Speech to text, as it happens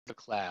the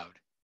cloud.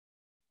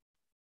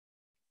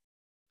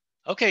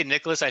 Okay,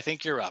 Nicholas, I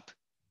think you're up.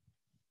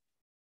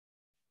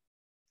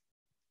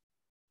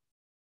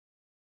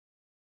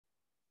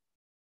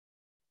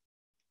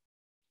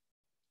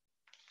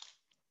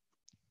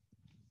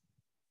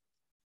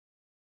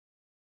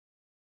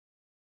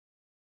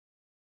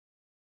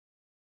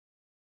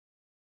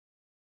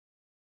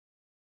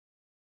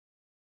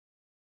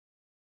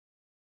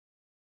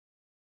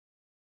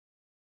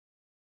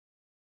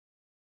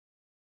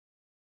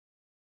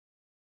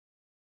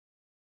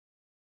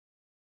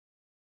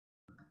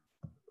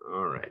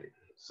 All right,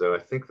 so I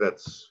think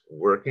that's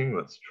working.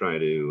 Let's try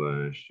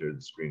to share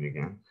the screen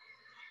again.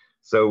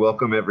 So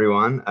welcome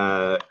everyone.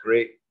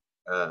 Great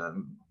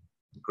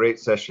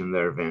session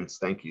there, Vince.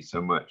 Thank you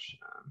so much.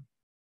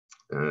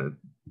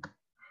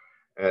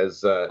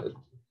 As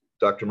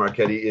Dr.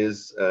 Marchetti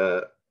is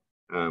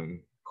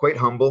quite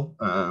humble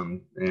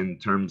in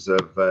terms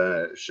of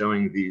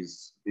showing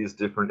these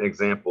different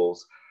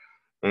examples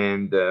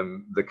and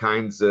the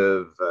kinds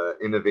of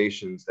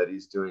innovations that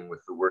he's doing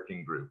with the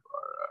working group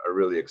are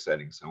really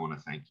exciting. So I want to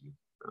thank you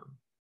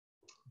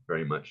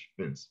very much,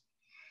 Vince.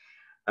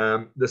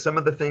 Some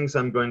of the things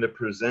I'm going to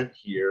present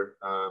here,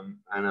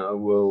 and I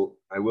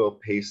will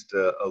paste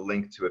a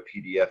link to a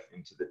PDF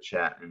into the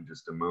chat in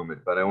just a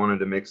moment, but I wanted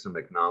to make some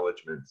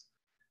acknowledgements.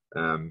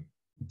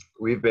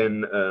 We've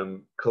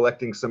been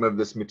collecting some of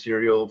this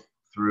material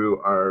through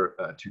our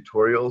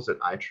tutorials at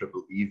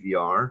IEEE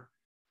VR.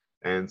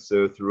 And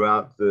so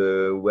throughout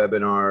the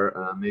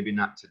webinar, maybe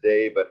not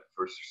today, but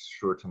for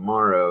sure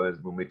tomorrow,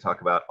 is when we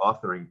talk about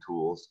authoring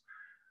tools,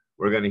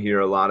 we're going to hear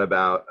a lot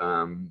about,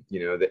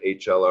 the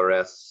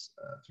HLRS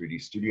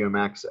 3D Studio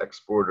Max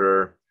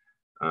exporter,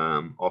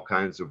 all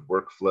kinds of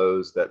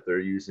workflows that they're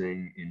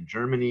using in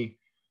Germany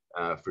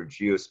for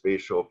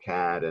geospatial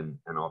CAD and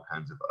all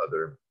kinds of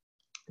other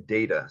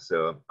data.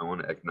 So I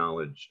want to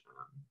acknowledge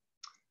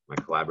my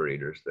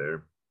collaborators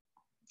there.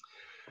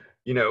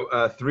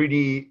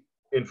 3D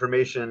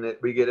information,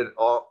 we get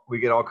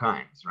all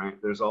kinds,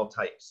 right? There's all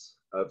types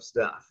of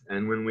stuff.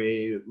 And when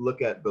we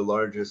look at the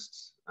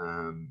largest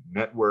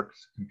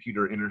networked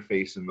computer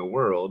interface in the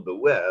world, the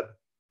web,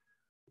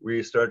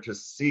 we start to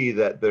see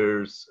that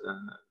there's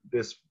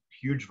this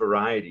huge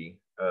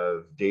variety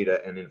of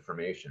data and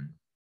information.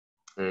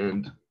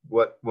 And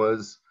what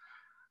is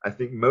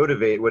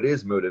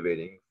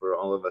motivating for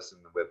all of us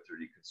in the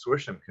Web3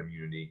 consortium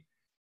community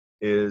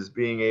is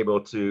being able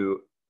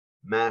to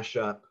mash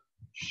up,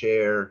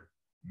 share,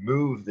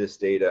 move this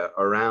data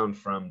around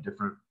from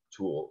different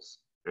tools.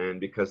 And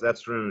because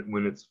that's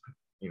when it's,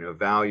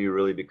 value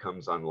really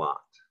becomes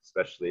unlocked,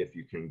 especially if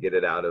you can get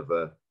it out of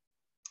a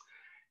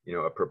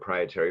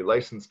proprietary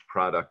licensed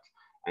product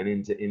and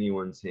into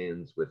anyone's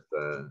hands with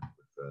a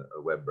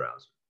web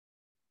browser.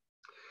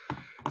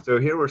 So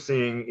here we're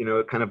seeing,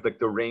 kind of like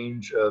the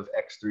range of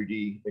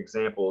X3D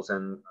examples.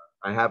 And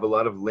I have a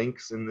lot of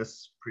links in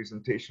this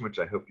presentation, which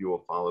I hope you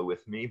will follow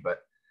with me.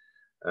 But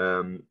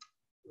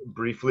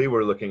briefly,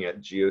 we're looking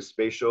at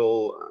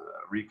geospatial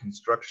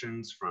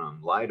reconstructions from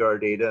LiDAR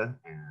data,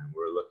 and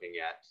we're looking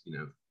at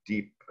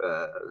deep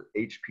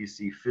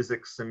HPC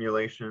physics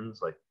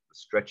simulations like the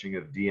stretching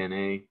of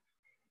DNA.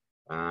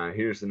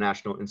 Here's the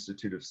National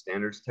Institute of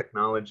Standards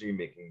Technology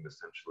making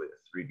essentially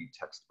a 3D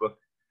textbook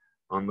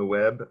on the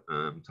web,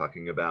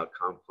 talking about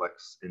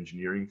complex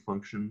engineering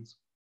functions.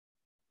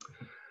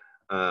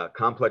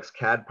 Complex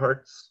CAD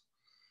parts.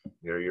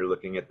 Here you're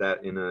looking at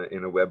that in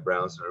a web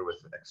browser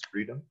with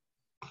X3D.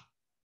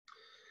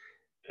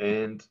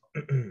 And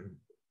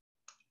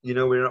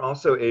we're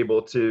also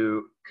able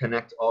to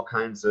connect all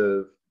kinds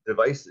of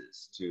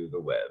devices to the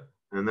web.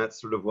 And that's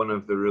sort of one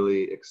of the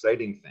really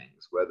exciting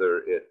things,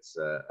 whether it's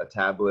a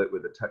tablet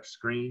with a touch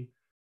screen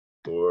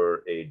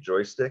or a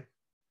joystick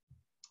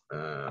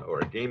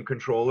or a game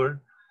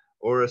controller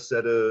or a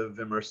set of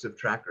immersive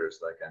trackers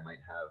like I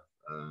might have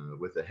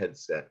with a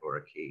headset or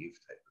a cave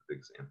type of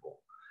example.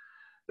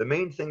 The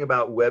main thing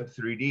about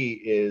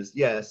Web3D is,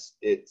 yes,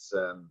 it's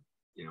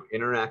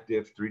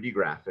interactive 3D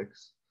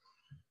graphics,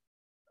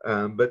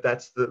 but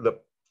that's the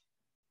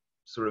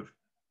sort of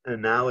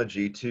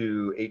analogy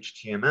to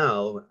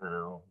HTML, and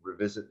I'll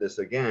revisit this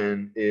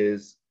again,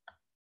 is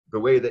the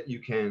way that you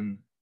can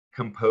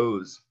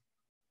compose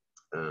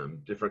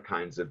different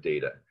kinds of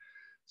data.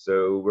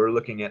 So we're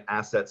looking at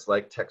assets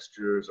like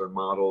textures or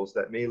models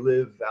that may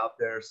live out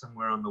there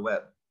somewhere on the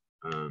web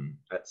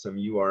at some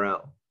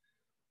URL.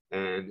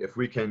 And if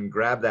we can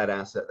grab that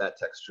asset, that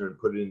texture, and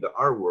put it into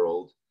our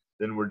world,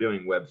 then we're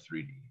doing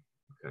Web3D,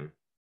 okay?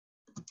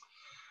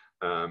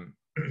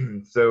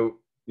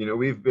 So,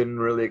 we've been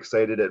really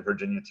excited at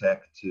Virginia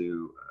Tech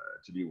to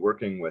be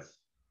working with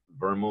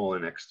Vermal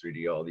and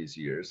X3D all these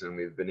years, and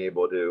we've been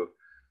able to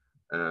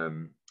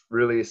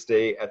really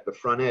stay at the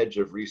front edge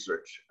of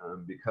research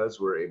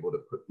because we're able to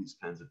put these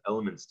kinds of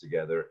elements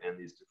together and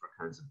these different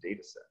kinds of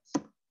data sets.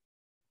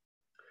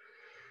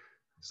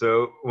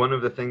 So one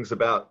of the things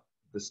about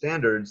the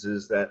standards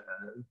is that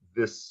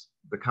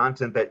the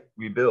content that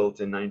we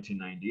built in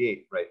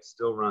 1998, right,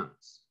 still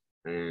runs,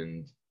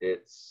 and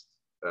it's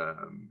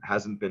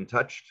hasn't been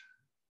touched.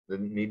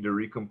 Didn't need to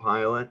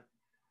recompile it.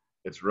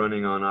 It's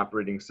running on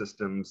operating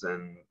systems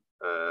and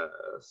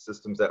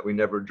systems that we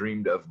never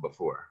dreamed of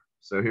before.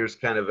 So here's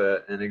kind of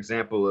an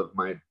example of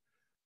my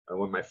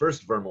one of my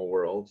first Vermal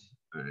world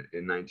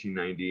in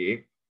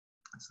 1998.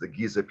 It's the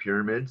Giza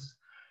pyramids,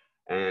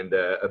 and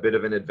a bit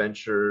of an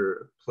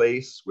adventure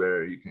place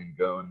where you can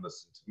go and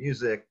listen to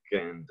music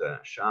and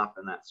shop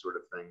and that sort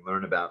of thing,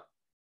 learn about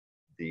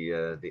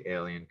the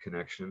alien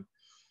connection.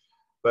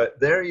 But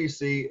there you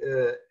see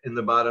in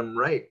the bottom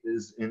right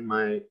is in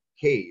my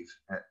cave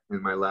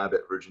in my lab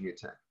at Virginia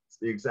Tech. It's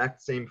the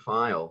exact same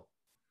file,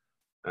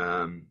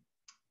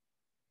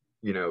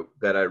 you know,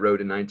 that I wrote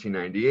in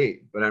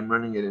 1998, but I'm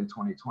running it in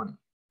 2020,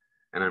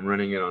 and I'm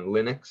running it on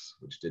Linux,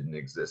 which didn't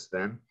exist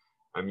then.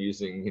 I'm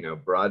using, you know,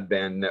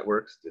 broadband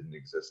networks, didn't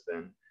exist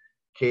then.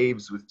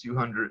 Caves with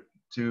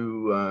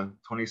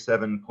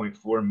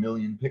 27.4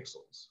 million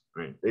pixels,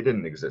 right? They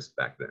didn't exist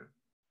back then,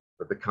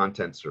 but the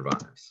content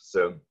survives.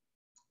 So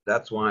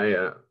that's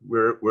why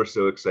we're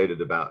so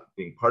excited about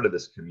being part of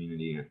this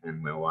community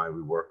and why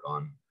we work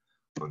on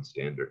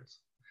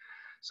standards.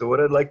 So what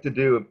I'd like to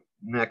do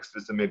next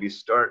is to maybe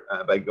start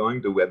by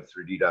going to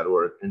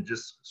web3d.org and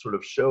just sort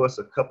of show us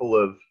a couple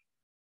of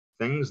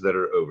things that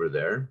are over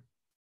there,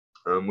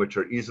 which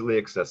are easily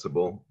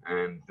accessible.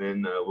 And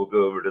then we'll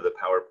go over to the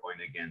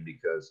PowerPoint again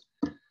because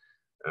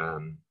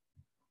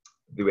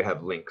do we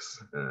have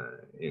links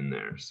in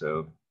there?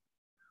 So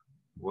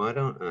why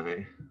don't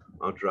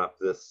I'll drop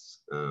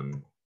this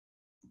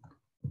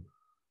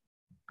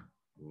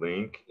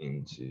link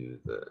into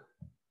the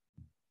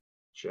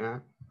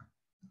chat.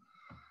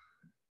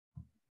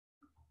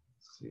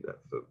 See that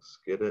folks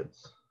get it.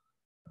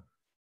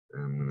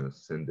 I'm going to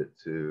send it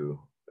to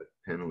the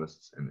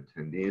panelists and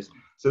attendees.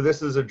 So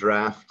this is a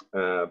draft,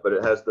 but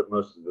it has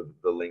most of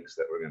the links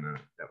that we're gonna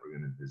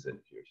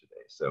visit here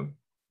today. So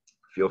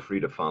feel free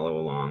to follow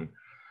along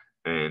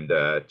and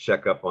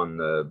check up on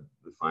the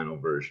final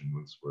version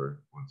once we're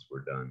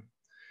done.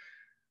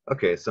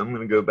 Okay, so I'm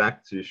going to go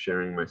back to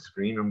sharing my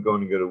screen. I'm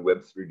going to go to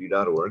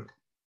web3d.org,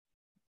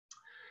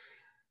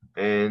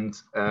 and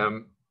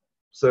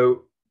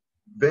so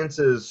Vince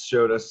has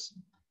showed us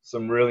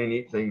some really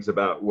neat things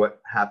about what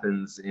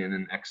happens in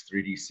an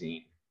X3D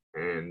scene.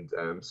 And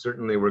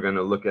certainly we're going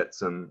to look at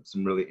some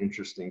really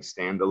interesting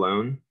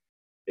standalone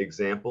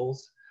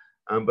examples.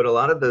 But a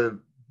lot of the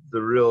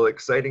real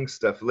exciting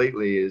stuff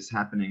lately is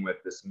happening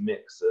with this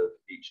mix of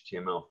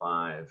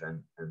HTML5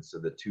 and so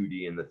the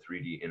 2D and the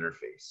 3D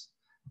interface,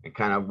 and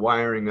kind of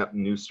wiring up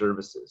new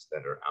services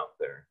that are out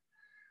there.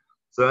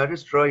 So I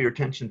just draw your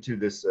attention to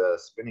this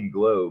spinning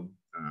globe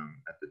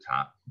at the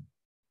top.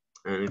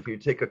 And if you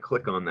take a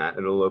click on that,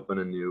 it'll open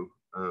a new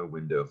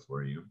window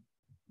for you.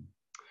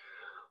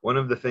 One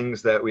of the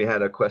things that we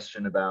had a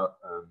question about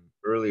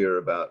earlier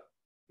about,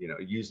 you know,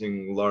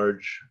 using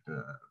large,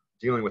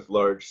 dealing with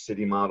large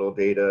city model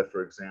data,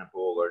 for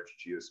example, large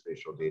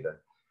geospatial data.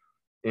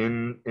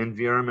 In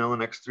VRML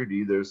and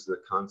X3D, there's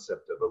the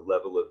concept of a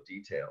level of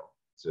detail.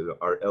 So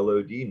our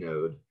LOD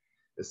node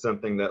is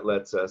something that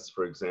lets us,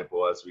 for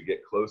example, as we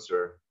get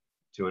closer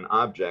to an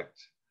object,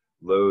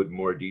 load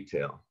more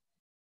detail.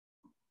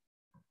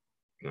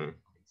 Okay,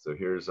 so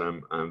here's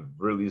I'm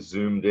really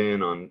zoomed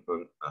in on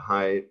a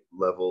high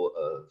level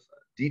of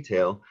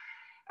detail,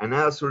 and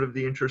that's sort of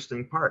the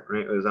interesting part,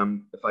 right? Is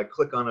if I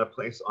click on a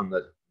place on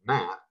the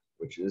map,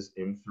 which is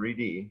in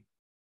 3D,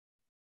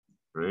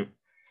 right?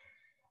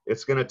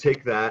 It's going to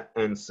take that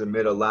and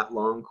submit a lat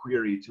long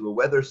query to a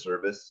weather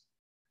service,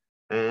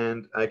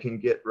 and I can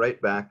get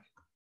right back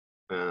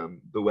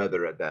the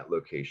weather at that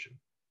location.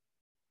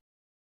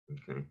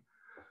 Okay.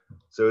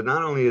 So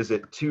not only is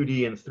it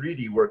 2D and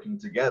 3D working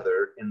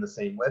together in the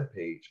same web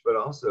page, but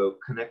also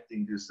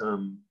connecting to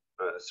some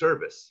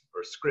service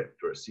or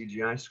script or a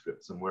CGI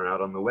script somewhere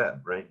out on the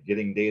web, right?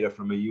 Getting data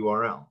from a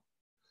URL.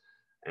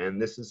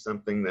 And this is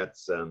something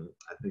that's,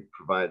 I think,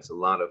 provides a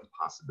lot of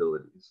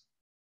possibilities.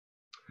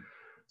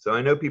 So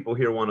I know people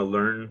here want to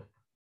learn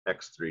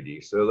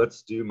X3D. So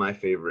let's do my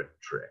favorite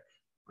trick,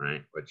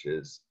 right? Which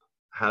is,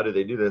 how do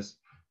they do this?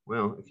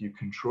 Well, if you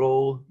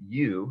Control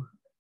U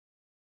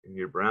in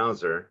your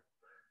browser,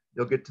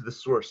 you'll get to the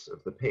source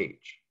of the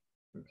page,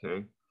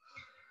 okay?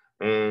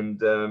 And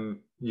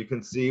you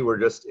can see we're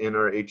just in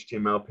our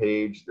HTML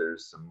page.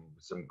 There's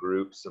some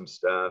groups, some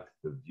stuff,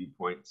 the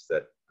viewpoints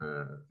that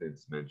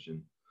Vince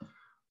mentioned.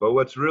 But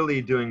what's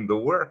really doing the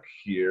work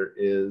here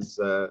is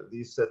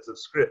these sets of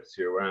scripts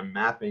here, where I'm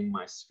mapping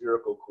my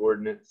spherical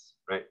coordinates,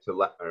 right, to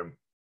lat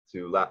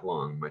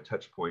long, my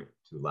touch point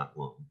to lat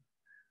long.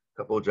 A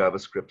couple of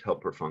JavaScript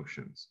helper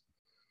functions.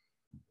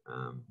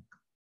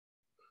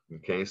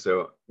 Okay,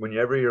 so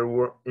whenever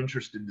you're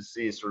interested to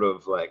see sort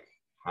of like,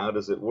 how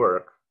does it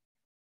work,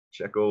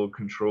 check old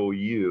Control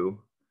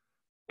U,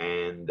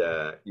 and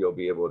you'll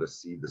be able to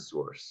see the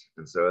source.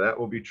 And so that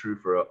will be true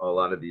for a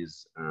lot of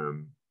these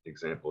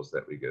examples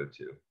that we go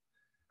to.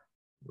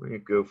 Let me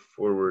go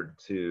forward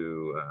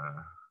to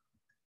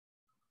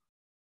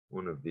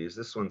one of these.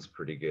 This one's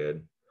pretty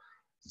good.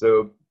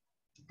 So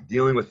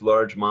dealing with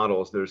large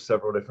models, there's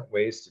several different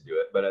ways to do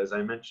it. But as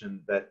I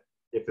mentioned, that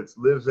if it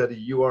lives at a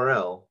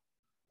URL,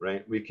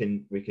 right, we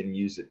can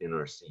use it in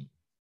our scene.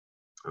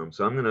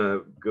 So I'm going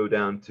to go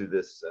down to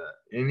this.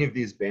 Any of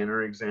these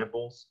banner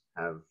examples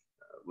have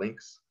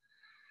links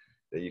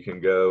that you can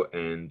go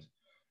and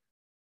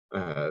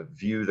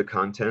view the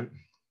content.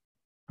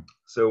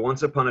 So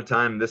once upon a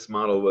time, this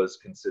model was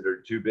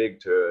considered too big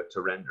to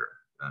render,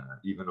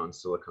 even on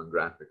Silicon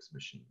graphics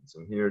machines.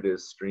 And here it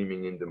is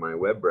streaming into my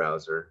web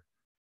browser.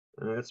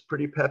 It's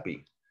pretty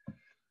peppy.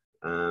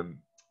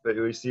 But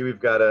you see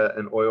we've got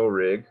an oil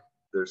rig.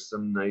 There's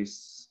some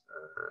nice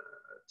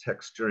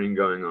texturing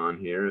going on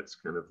here. It's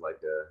kind of like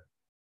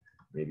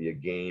maybe a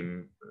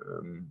game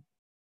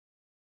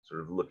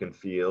sort of look and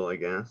feel, I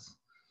guess.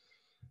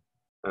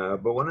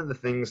 But one of the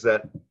things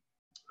that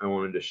I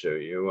wanted to show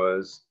you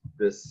was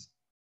the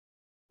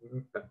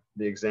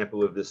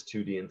example of this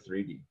 2D and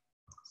 3D.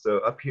 So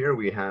up here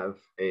we have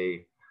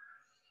a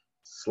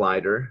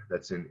slider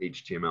that's in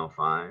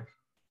HTML5,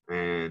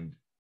 and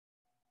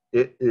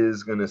it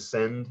is going to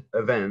send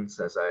events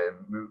as I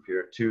move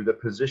here to the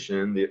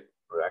position,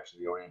 or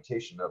actually the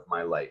orientation of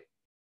my light.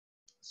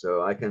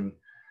 So I can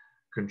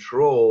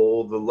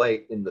control the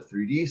light in the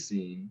 3D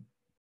scene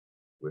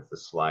with the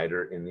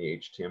slider in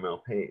the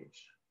HTML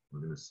page.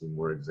 We're going to see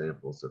more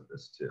examples of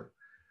this too.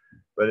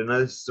 But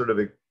another sort of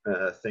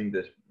a thing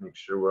to make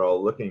sure we're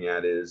all looking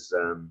at is,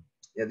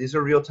 yeah, these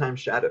are real-time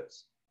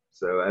shadows.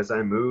 So as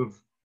I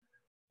move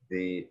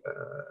the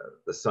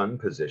sun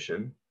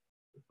position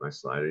with my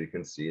slider, you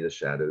can see the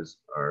shadows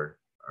are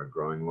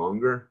growing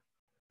longer.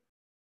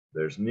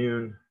 There's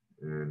noon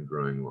and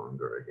growing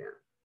longer again.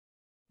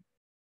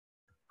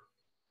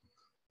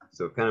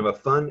 So kind of a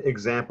fun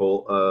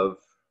example of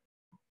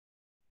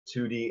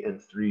 2D and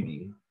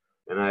 3D.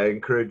 And I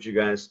encourage you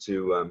guys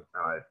to,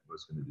 I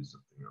was going to do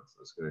something else.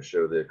 I was going to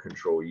show the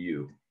Control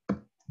U.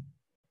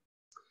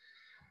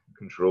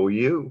 Control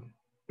U.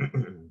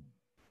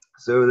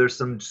 So there's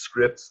some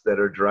scripts that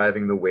are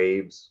driving the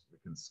waves. We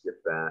can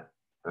skip that.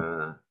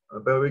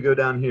 But we go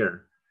down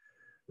here.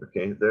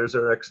 Okay, there's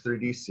our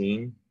X3D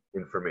scene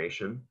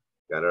information.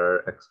 Got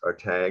our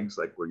tags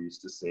like we're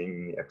used to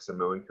seeing the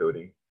XML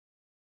encoding.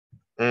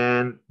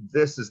 And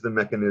this is the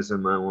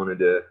mechanism I wanted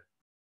to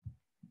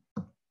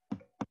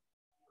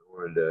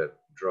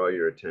draw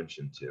your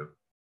attention to.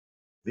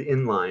 The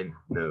inline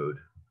node.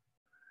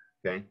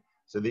 Okay,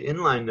 so the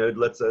inline node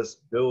lets us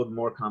build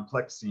more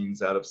complex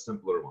scenes out of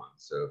simpler ones.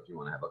 So if you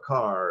want to have a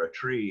car, a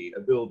tree,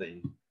 a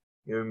building,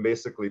 you can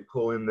basically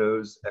pull in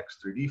those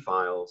X3D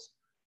files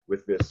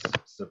with this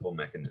simple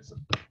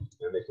mechanism.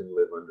 And they can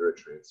live under a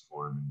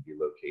transform and be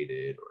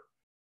located or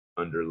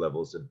under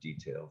levels of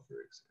detail, for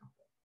example.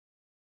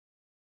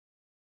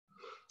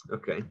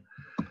 Okay,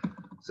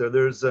 so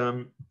there's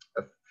a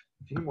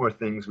few more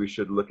things we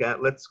should look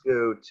at. Let's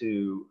go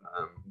to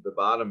the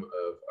bottom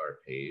of our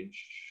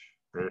page,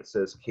 and it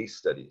says case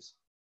studies.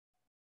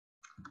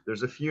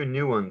 There's a few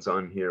new ones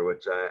on here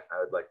which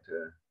I'd like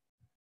to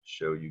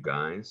show you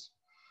guys.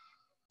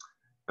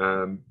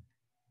 Well,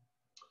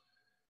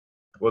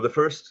 the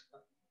first,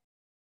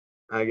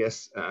 I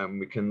guess,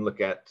 we can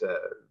look at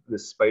the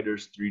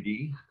Spiders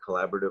 3D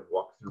collaborative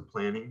walkthrough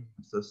planning.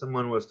 So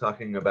someone was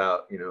talking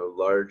about, you know,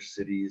 large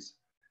cities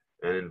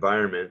and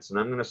environments, and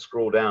I'm going to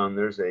scroll down.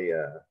 There's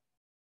a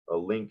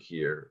link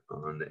here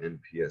on the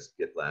NPS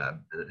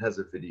GitLab, and it has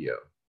a video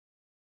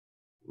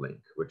link,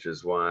 which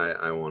is why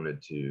I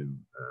wanted to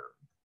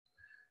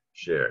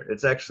share.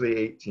 It's actually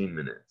 18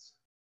 minutes.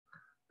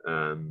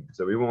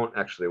 So we won't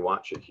actually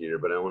watch it here,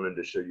 but I wanted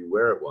to show you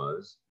where it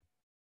was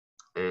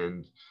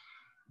and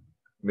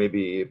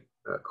maybe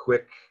a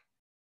quick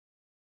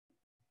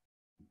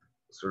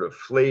sort of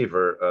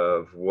flavor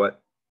of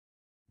what,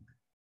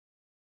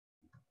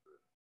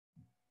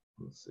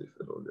 let's see if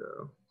it'll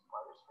go.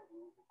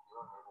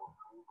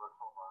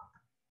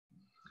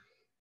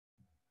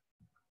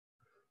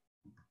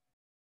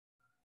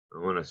 I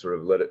want to sort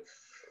of let it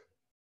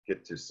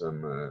get to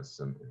some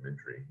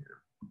imagery here.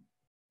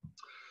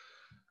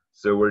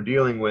 So we're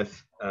dealing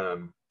with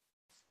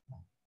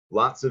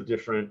lots of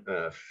different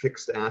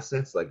fixed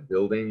assets like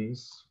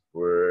buildings.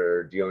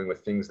 We're dealing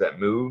with things that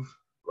move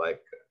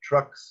like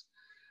trucks,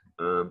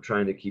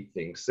 trying to keep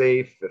things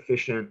safe,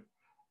 efficient.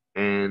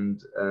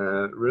 And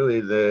really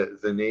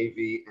the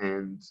Navy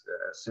and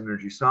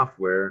Synergy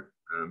Software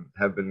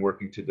have been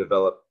working to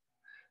develop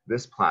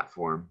this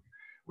platform,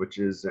 which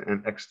is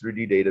an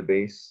X3D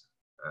database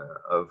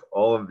of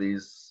all of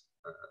these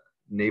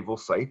naval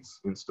sites,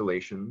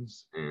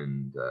 installations,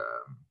 and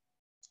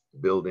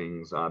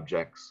buildings,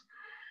 objects,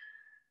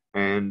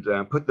 and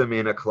put them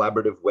in a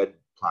collaborative web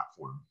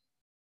platform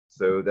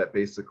so that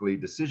basically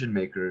decision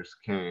makers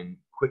can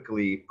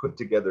quickly put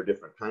together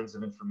different kinds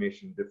of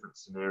information, different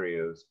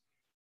scenarios,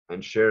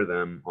 and share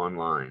them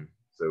online.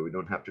 So we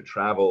don't have to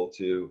travel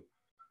to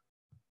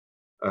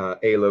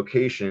a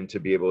location to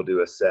be able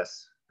to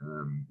assess,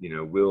 you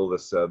know, will the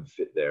sub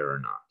fit there or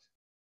not?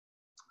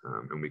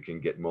 And we can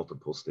get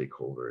multiple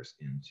stakeholders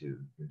into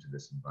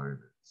this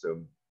environment.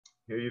 So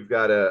here you've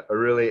got a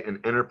really an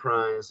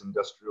enterprise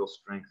industrial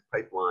strength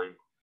pipeline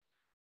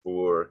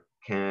for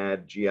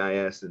CAD,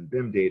 GIS, and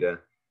BIM data,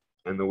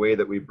 and the way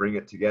that we bring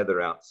it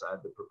together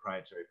outside the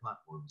proprietary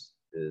platforms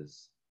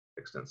is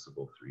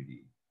extensible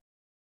 3D.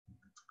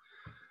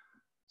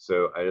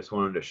 So I just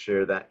wanted to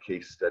share that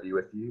case study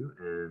with you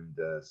and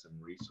some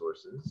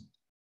resources.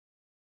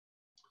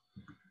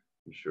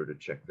 Be sure to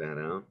check that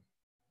out.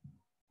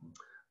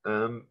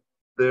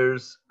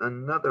 There's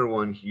another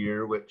one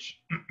here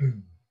which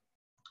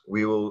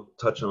we will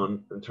touch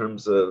on in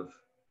terms of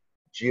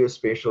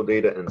geospatial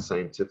data and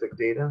scientific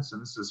data. So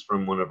this is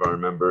from one of our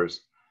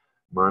members,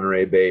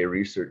 Monterey Bay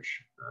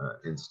Research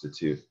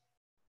Institute.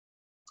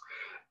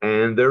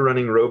 And they're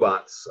running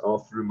robots all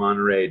through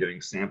Monterey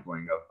doing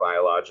sampling of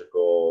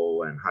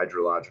biological and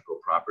hydrological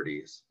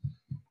properties.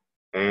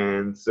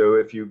 And so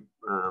if you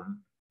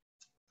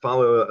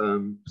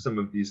follow some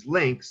of these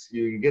links,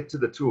 you can get to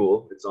the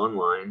tool. It's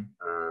online.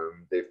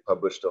 They've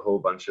published a whole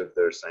bunch of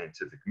their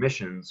scientific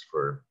missions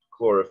for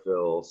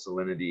chlorophyll,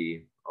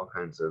 salinity, all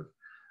kinds of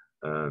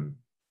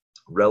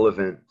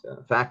relevant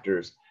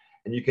factors.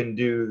 And you can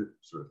do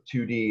sort of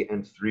 2D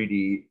and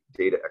 3D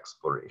data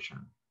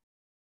exploration.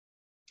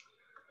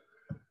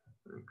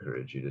 I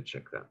encourage you to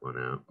check that one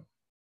out.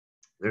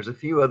 There's a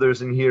few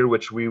others in here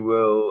which we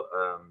will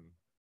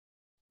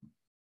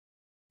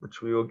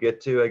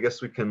get to. I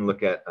guess we can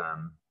look at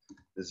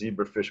the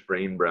zebrafish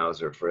brain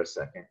browser for a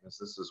second, because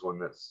this is one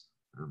that's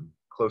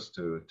close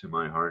to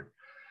my heart.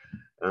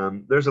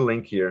 There's a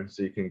link here,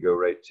 so you can go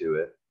right to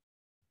it.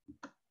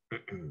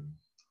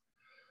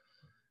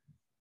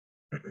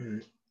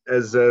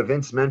 As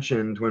Vince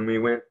mentioned, when we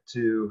went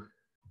to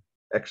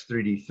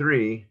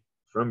X3D3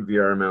 from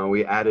VRML,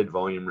 we added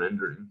volume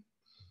rendering.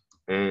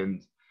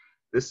 And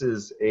this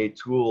is a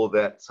tool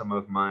that some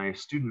of my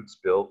students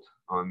built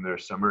on their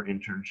summer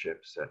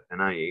internships at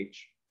NIH.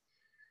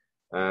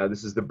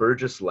 This is the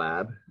Burgess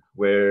Lab,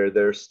 where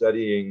they're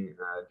studying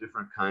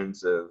different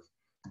kinds of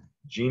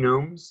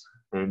genomes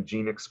and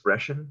gene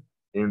expression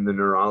in the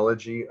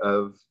neurology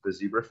of the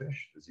zebrafish.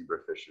 The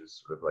zebrafish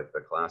is sort of like the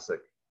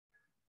classic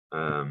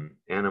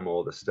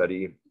animal to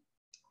study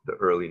the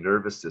early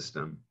nervous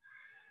system.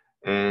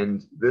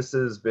 And this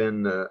has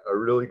been a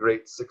really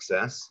great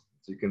success.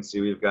 As you can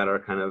see, we've got our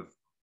kind of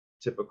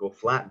typical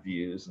flat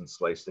views and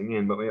slicing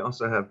in, but we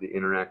also have the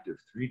interactive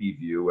 3D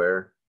view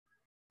where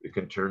we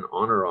can turn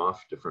on or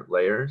off different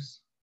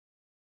layers,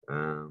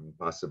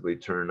 possibly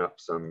turn up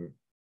some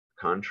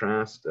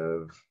contrast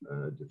of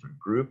different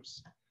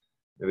groups.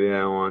 Maybe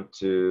I want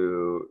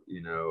to,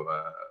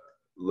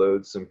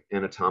 load some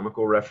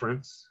anatomical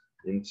reference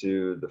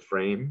into the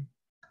frame.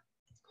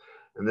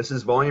 And this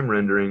is volume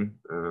rendering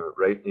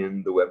right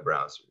in the web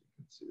browser. You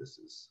can see this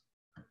is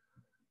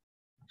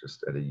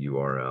just at a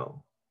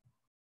URL.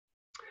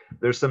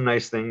 There's some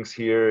nice things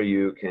here.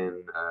 You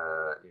can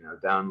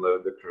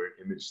download the current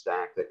image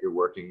stack that you're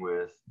working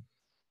with,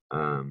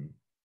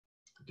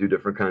 do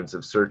different kinds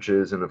of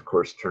searches, and of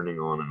course turning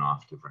on and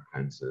off different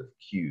kinds of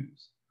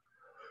cues.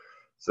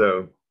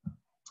 So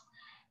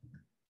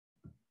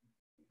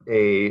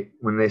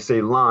when they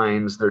say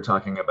lines, they're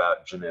talking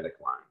about genetic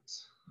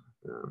lines.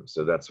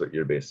 So that's what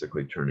you're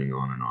basically turning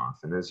on and off.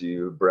 And as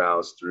you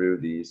browse through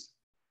these,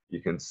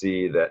 you can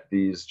see that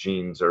these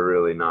genes are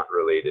really not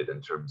related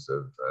in terms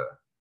of,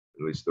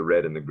 at least the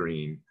red and the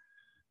green, in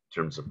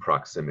terms of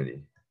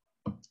proximity.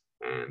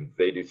 And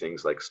they do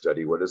things like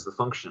study what is the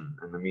function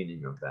and the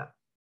meaning of that.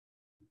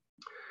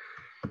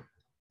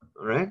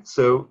 All right,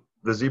 so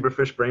the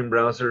zebrafish brain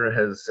browser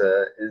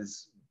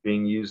is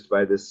being used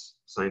by this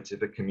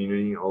scientific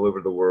community all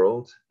over the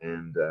world,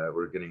 and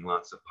we're getting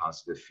lots of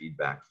positive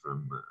feedback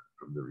from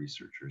the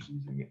researchers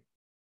using it.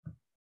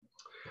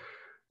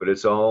 But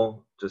it's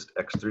all just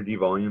X3D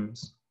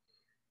volumes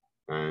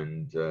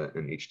and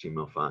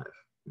HTML5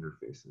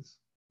 interfaces.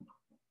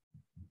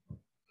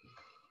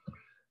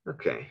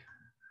 Okay,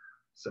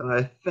 so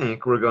I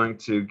think we're going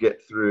to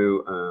get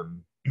through,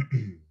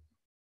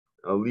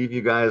 I'll leave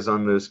you guys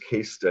on those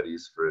case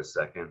studies for a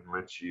second and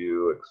let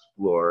you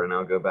explore, and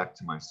I'll go back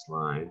to my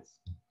slides.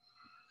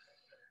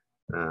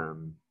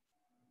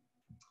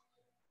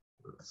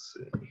 Let's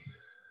see.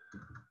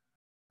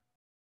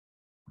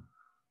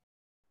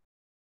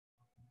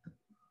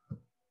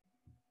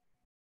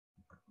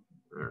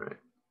 All right.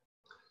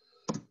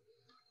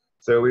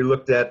 So we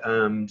looked at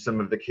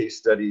some of the case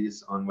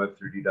studies on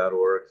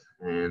web3d.org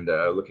and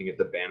looking at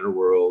the banner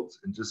world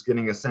and just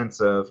getting a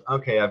sense of,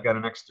 okay, I've got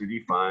an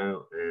X3D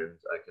file and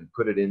I can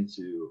put it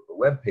into a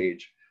web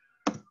page.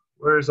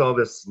 Where's all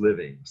this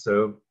living?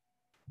 So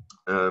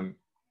Dr.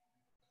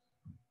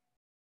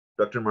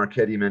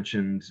 Marchetti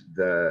mentioned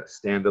the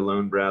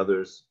standalone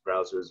browsers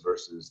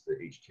versus the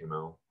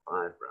HTML5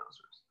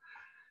 browsers.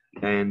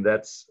 And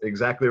that's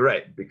exactly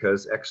right,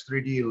 because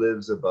X3D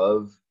lives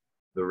above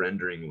the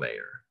rendering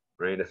layer.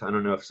 Right? I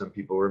don't know if some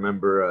people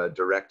remember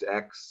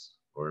DirectX,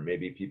 or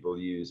maybe people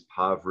use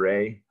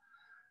PavRay.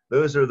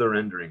 Those are the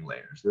rendering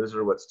layers. Those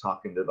are what's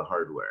talking to the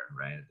hardware,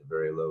 right, at the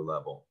very low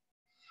level.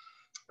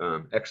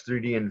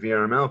 X3D and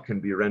VRML can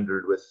be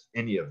rendered with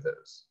any of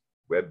those.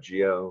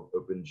 WebGL,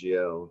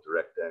 OpenGL,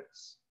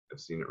 DirectX. I've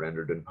seen it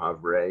rendered in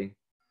PavRay.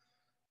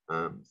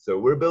 So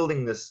we're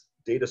building this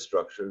data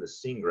structure, the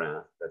scene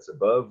graph, that's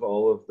above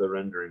all of the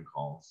rendering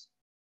calls.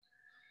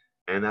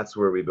 And that's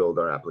where we build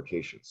our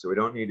applications. So we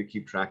don't need to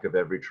keep track of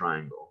every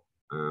triangle.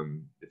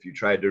 If you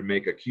tried to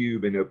make a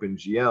cube in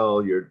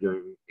OpenGL, you're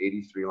doing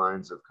 83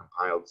 lines of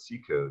compiled C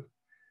code.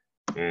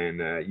 And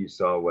you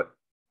saw what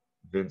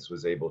Vince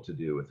was able to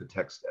do with the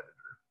text editor.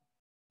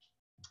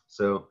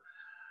 So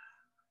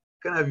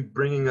kind of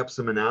bringing up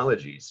some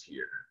analogies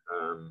here.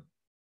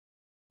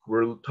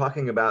 We're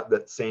talking about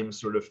that same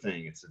sort of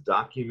thing. It's a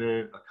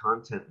document, a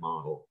content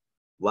model,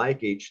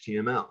 like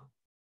HTML.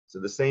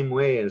 So the same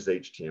way as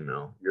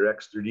HTML, your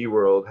X3D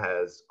world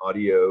has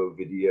audio,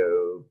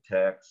 video,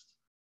 text,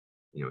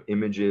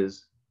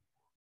 images.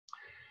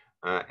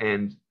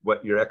 And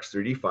what your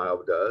X3D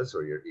file does,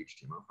 or your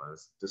HTML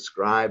files,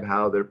 describe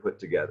how they're put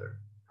together.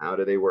 How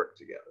do they work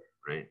together,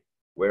 right?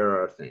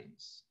 Where are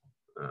things?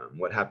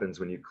 What happens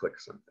when you click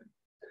something?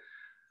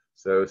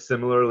 So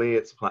similarly,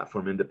 it's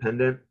platform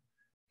independent,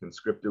 can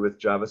script it with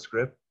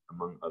JavaScript,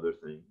 among other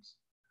things.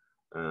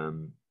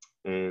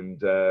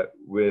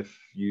 With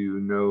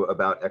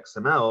about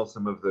XML,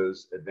 some of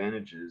those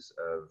advantages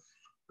of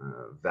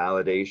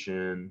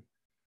validation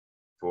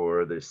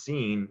for the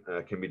scene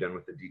can be done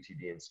with the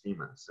DTD and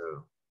schema.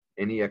 So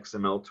any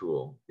XML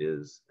tool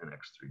is an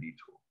X3D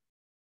tool.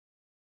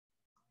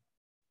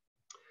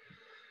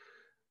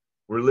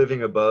 We're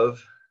living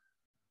above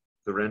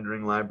the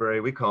rendering library.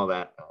 We call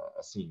that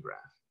a scene graph.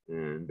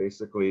 And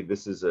basically,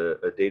 this is a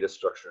data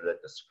structure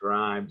that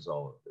describes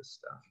all of this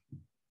stuff,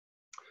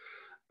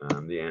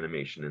 the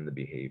animation and the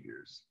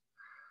behaviors.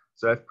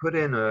 So I've put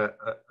in a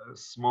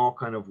small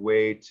kind of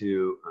way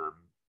to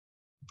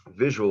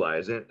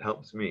visualize it. It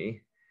helps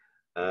me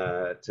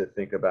to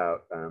think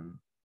about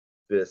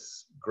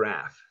this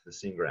graph, the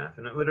scene graph,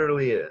 and it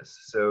literally is.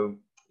 So,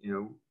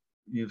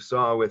 you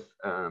saw with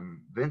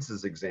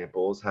Vince's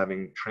examples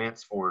having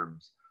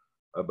transforms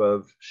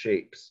above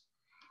shapes,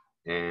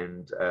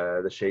 and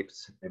the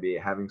shapes maybe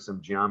having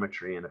some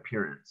geometry and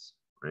appearance,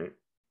 right?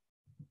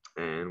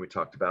 And we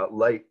talked about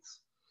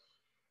lights.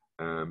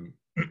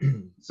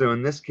 So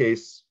in this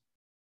case,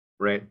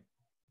 right,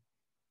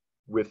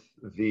 with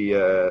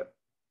the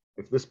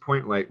if this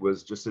point light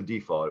was just a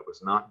default, it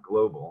was not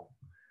global,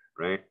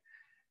 right?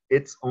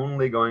 It's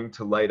only going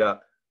to light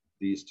up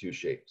these two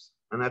shapes.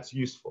 And that's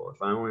useful.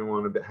 If I only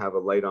want to have a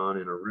light on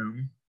in a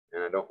room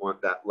and I don't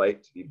want that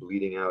light to be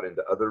bleeding out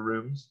into other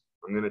rooms,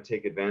 I'm going to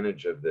take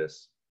advantage of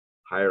this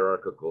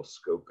hierarchical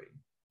scoping,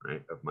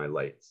 right, of my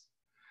lights.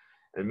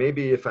 And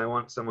maybe if I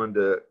want someone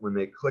to, when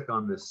they click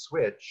on this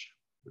switch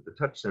with the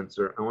touch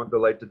sensor, I want the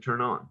light to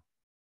turn on,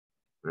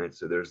 right?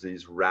 So there's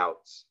these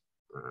routes,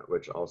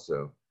 which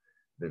also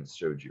Vince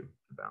showed you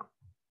about.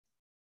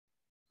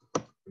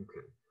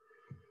 Okay.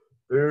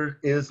 There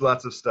is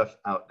lots of stuff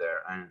out there,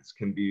 and it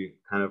can be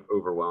kind of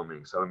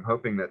overwhelming. So I'm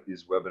hoping that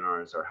these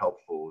webinars are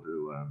helpful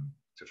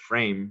to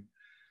frame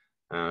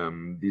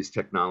these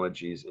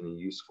technologies in a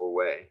useful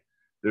way.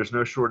 There's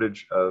no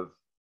shortage of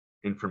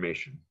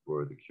information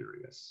for the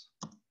curious.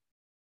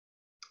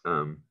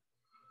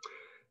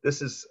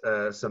 This is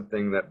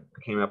something that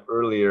came up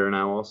earlier, and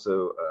I'll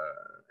also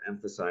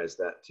emphasize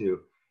that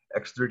too.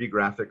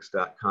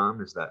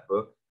 X3dgraphics.com is that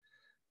book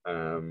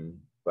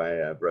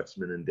by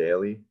Brutzman and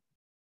Daly.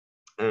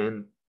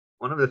 And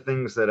one of the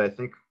things that I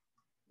think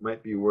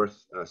might be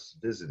worth us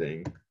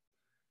visiting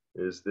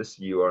is this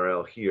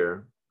URL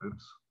here.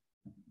 Oops,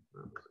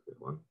 that's a good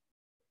one.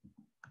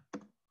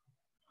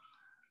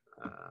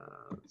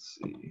 Let's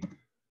see.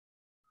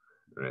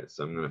 All right,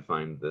 so I'm going to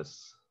find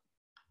this.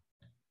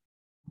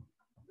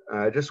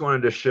 I just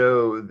wanted to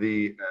show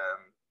the,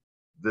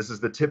 this is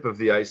the tip of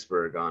the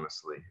iceberg,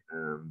 honestly.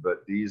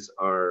 But these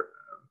are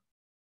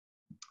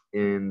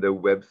in the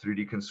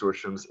Web3D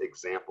Consortium's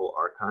example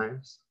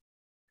archives.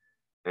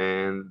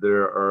 And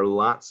there are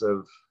lots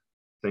of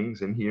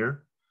things in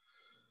here.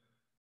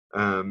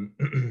 And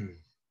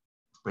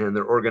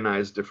they're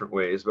organized different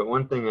ways. But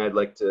one thing I'd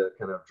like to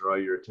kind of draw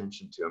your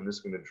attention to, I'm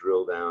just going to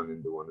drill down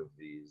into one of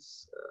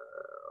these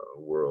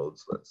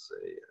worlds, let's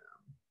say.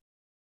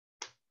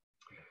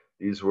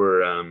 These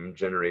were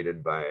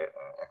generated by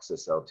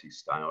XSLT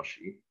style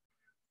sheet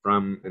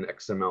from an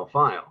XML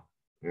file.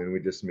 And we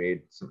just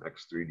made some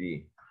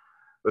X3D.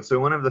 But so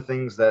one of the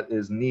things that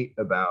is neat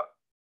about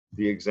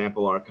the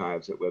example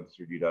archives at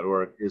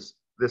web3d.org is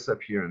this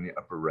up here in the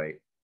upper right.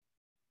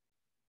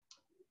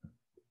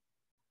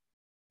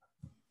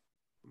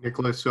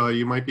 Nicholas,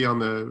 you might be on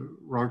the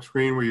wrong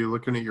screen. Were you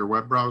looking at your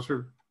web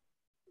browser?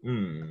 I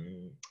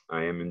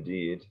am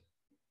indeed.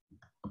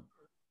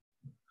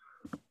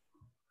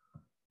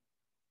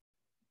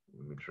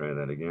 Let me try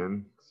that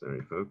again.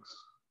 Sorry, folks.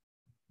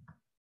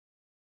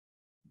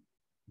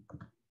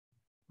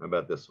 How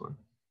about this one?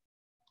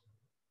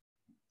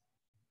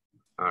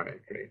 All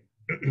right, great.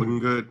 Looking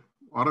good.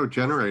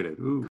 Auto-generated.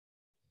 Ooh.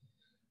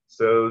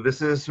 So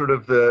this is sort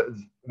of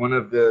one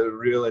of the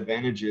real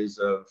advantages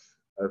of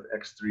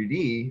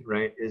X3D,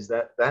 right? Is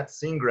that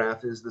scene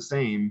graph is the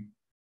same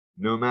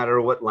no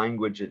matter what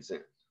language it's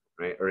in,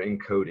 right? Or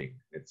encoding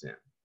it's in.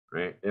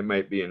 right? It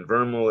might be in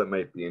Vermal, it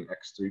might be in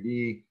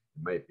X3D, it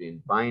might be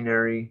in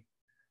binary,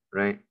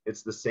 right?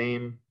 It's the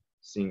same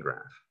scene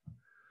graph.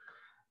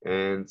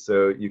 And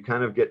so you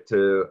kind of get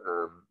to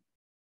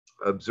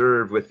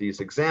observe with these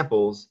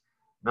examples,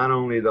 not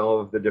only all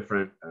of the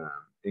different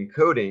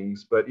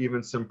encodings, but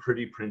even some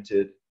pretty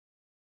printed,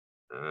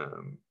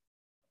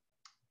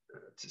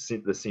 to see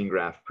the scene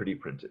graph pretty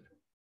printed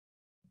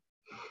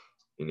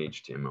in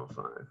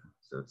HTML5.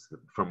 So it's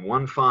from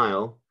one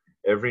file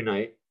every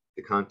night,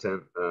 the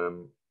content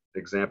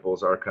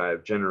examples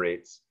archive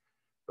generates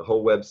the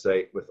whole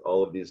website with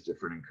all of these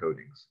different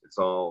encodings. It's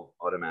all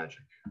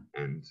automagic.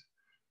 And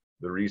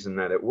the reason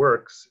that it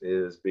works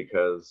is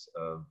because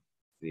of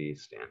the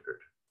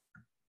standard.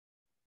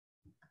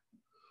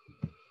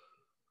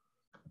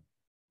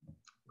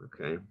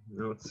 Okay,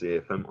 now let's see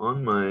if I'm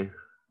on my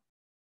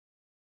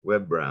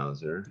web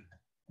browser,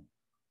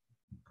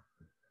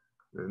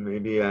 then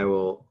maybe I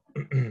will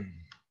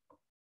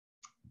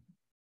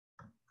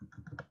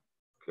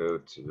go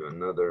to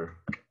another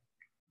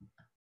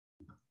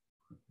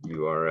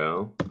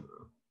URL,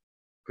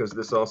 because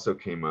this also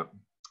came up,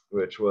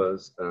 which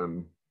was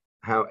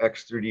how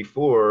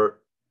X3D4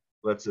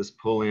 lets us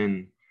pull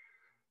in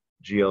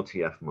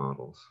GLTF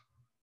models.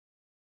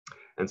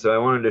 And so I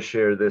wanted to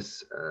share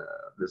this,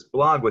 this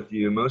blog with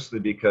you, mostly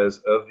because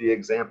of the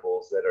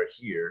examples that are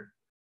here.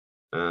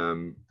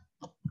 And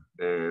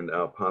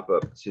I'll pop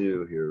up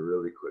two here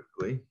really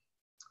quickly.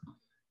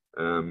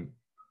 Oops,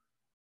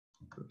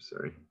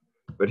 sorry.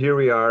 But here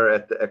we are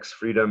at the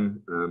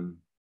XFreedom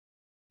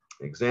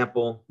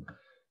example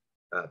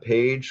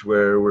page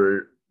where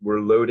we're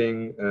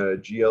loading a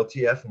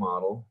GLTF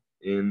model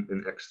in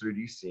an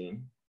X3D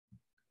scene.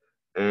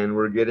 And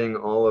we're getting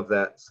all of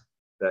that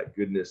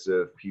goodness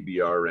of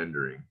PBR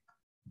rendering.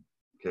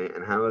 Okay,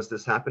 and how is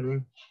this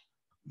happening?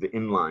 The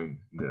inline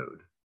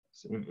node,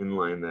 same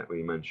inline that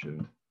we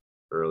mentioned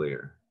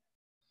earlier.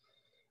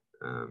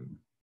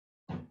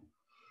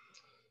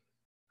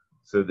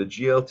 So the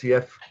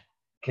GLTF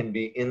can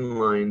be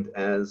inlined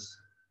as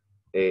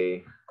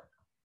into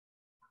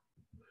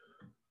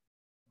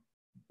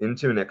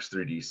an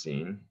X3D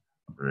scene,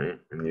 right?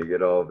 And you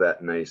get all of that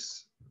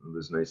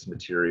those nice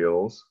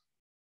materials.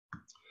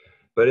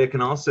 But it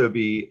can also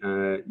be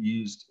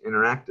used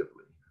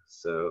interactively.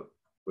 So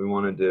we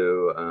wanted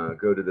to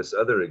go to this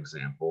other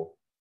example.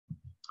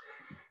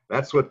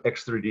 That's what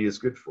X3D is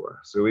good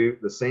for. So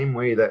the same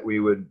way that we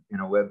would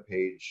in a web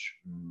page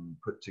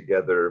put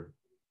together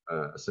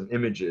some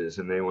images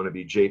and they want to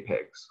be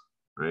JPEGs,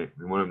 right?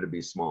 We want them to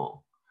be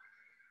small.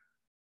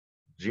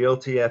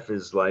 GLTF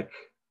is like,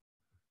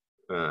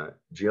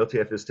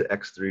 GLTF is to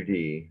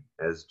X3D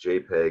as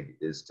JPEG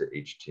is to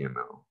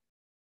HTML.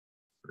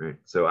 Right.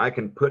 So I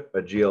can put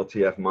a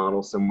GLTF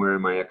model somewhere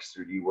in my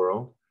X3D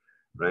world,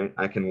 right?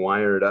 I can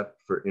wire it up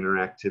for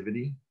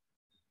interactivity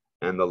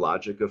and the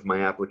logic of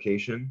my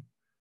application,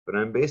 but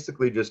I'm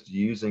basically just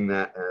using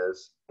that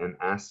as an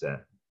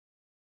asset,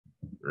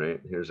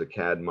 right? Here's a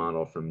CAD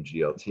model from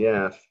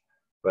GLTF,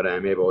 but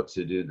I'm able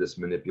to do this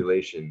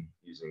manipulation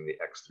using the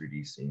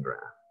X3D scene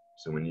graph.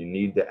 So when you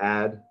need to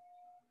add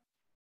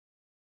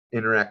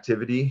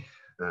interactivity,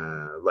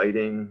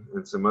 lighting,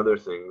 and some other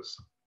things,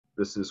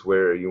 this is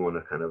where you want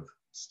to kind of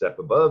step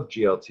above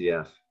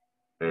GLTF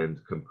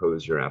and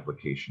compose your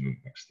application in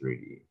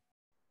X3D.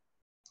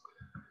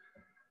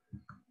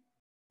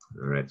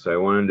 All right, so I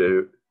wanted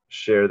to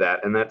share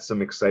that, and that's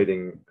some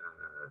exciting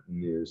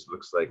news.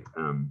 Looks like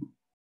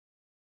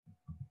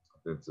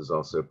this has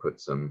also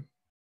put some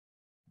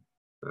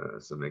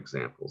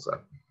examples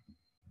up.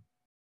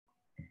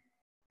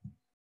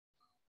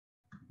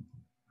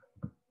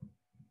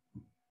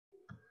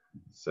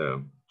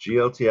 So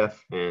GLTF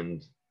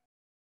and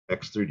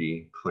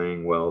X3D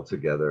playing well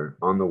together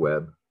on the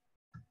web.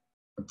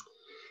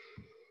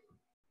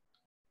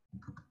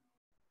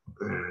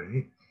 All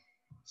right,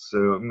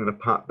 so I'm going to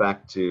pop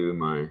back to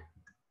my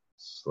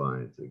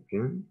slides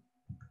again.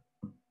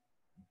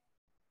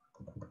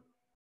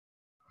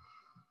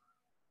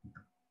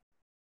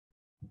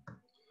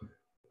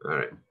 All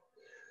right,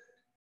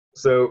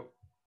 so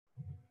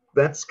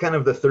that's kind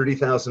of the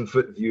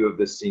 30,000-foot view of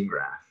this scene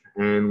graph.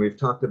 And we've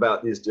talked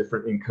about these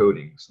different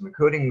encodings. And the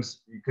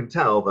codings, you can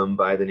tell them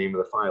by the name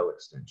of the file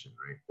extension,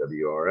 right?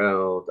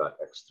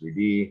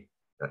 WRL.x3D,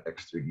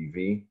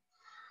 .x3dv.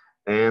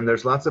 And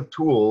there's lots of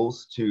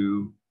tools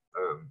to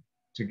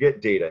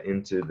get data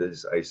into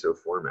these ISO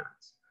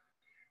formats.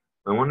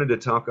 I wanted to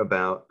talk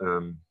about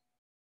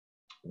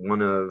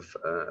one of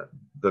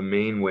the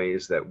main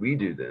ways that we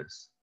do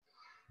this.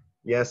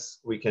 Yes,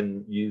 we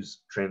can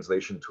use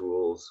translation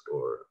tools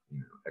or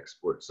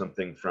export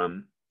something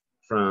from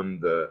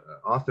the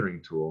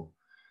authoring tool,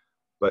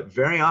 but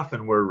very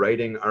often we're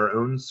writing our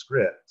own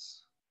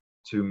scripts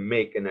to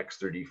make an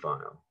X3D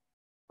file,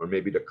 or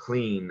maybe to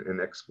clean an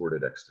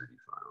exported X3D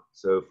file.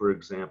 So for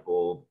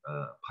example,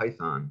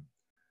 Python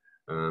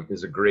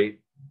is a great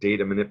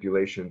data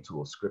manipulation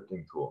tool,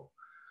 scripting tool.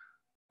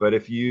 But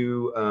if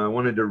you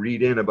wanted to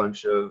read in a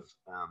bunch of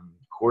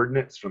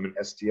coordinates from an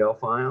STL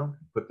file,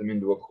 put them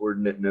into a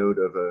coordinate node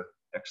of a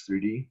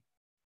X3D,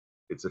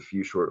 it's a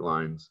few short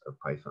lines of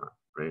Python,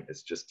 right?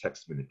 It's just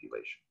text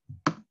manipulation.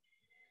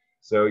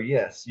 So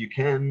yes, you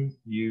can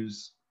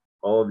use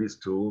all of these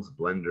tools: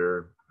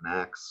 Blender,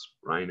 Max,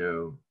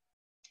 Rhino,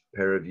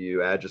 Paraview,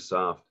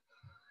 Agisoft,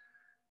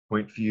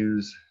 Point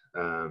Fuse.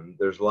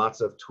 There's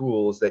lots of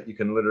tools that you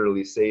can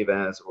literally save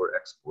as or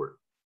export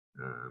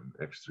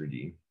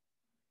X3D.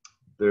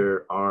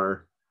 There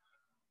are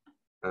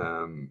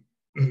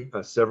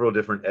several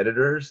different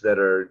editors that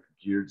are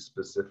geared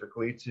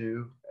specifically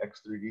to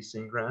X3D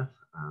scene graph,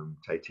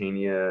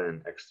 Titania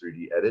and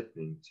X3D Edit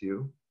being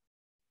two.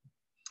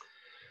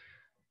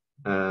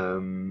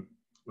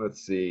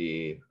 Let's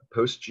see,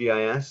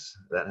 PostGIS,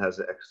 that has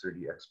an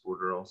X3D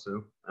exporter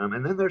also.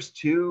 And then there's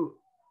two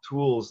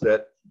tools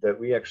that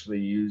we actually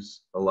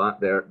use a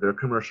lot. They're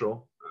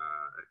commercial,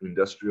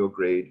 industrial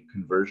grade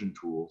conversion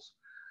tools,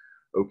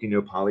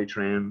 Okino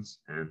Polytrans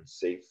and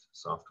Safe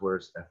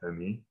Software's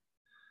FME.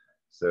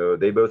 So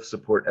they both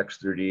support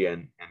X3D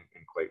and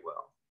quite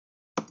well.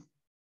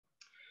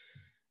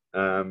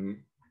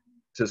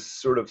 To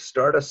sort of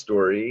start a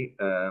story,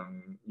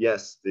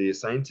 yes, the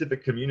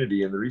scientific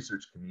community and the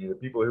research community, the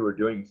people who were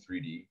doing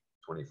 3D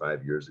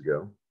 25 years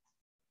ago,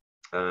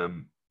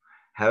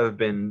 have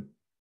been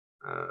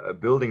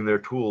building their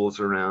tools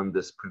around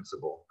this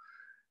principle,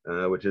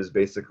 which is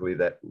basically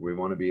that we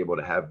want to be able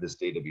to have this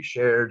data be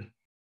shared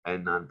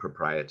and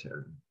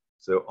non-proprietary.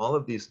 So all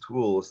of these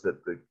tools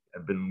that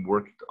have been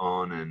worked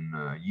on and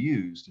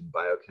used in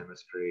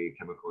biochemistry,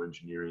 chemical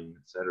engineering,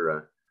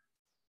 etc.,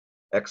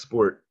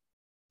 export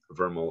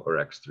Vermal or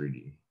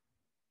X3D.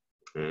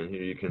 And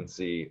here you can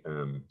see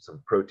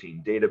some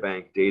protein data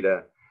bank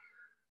data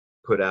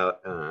put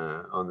out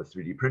on the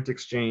 3D print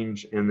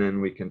exchange, and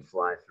then we can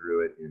fly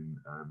through it in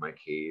my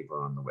cave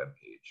or on the web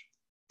page.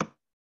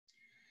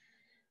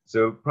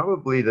 So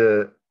probably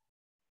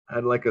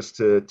I'd like us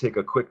to take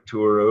a quick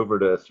tour over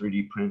to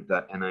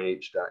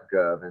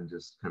 3dprint.nih.gov and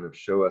just kind of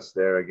show us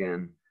there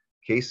again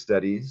case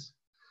studies.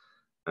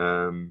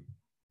 So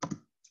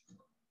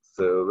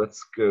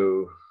let's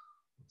go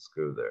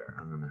there.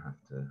 I'm gonna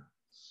have to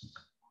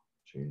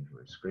change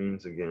my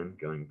screens again,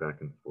 going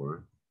back and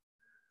forth.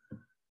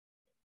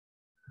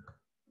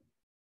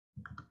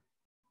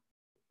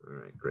 All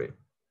right, great.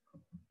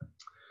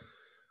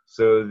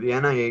 So the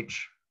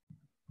NIH,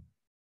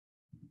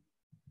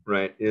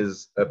 right,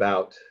 is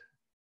about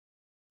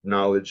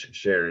knowledge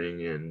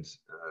sharing, and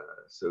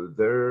so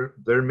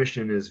their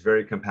mission is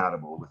very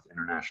compatible with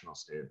international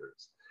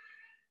standards.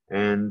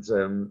 And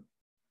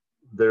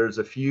there's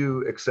a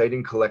few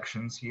exciting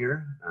collections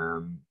here.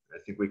 I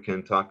think we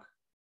can talk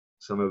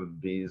some of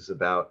these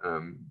about.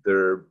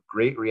 Their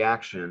great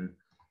reaction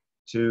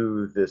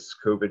to this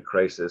COVID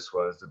crisis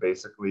was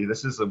basically,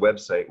 this is a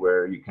website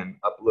where you can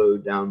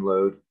upload,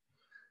 download,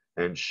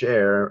 and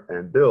share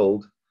and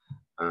build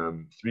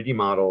 3D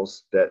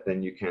models that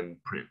then you can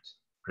print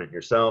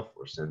yourself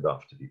or send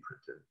off to be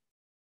printed.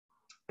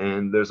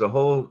 And there's a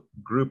whole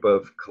group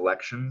of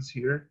collections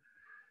here.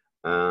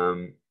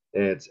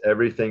 It's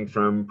everything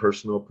from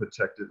personal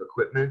protective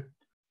equipment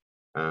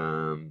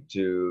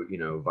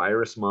to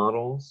virus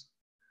models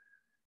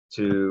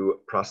to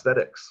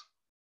prosthetics,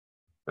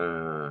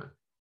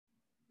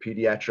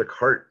 pediatric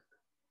heart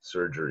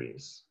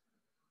surgeries.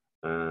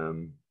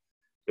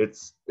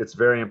 It's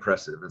very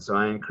impressive, and so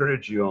I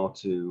encourage you all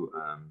to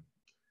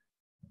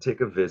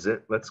take a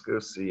visit. Let's go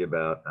see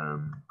about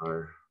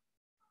our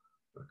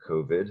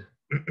COVID.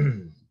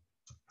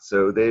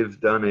 So they've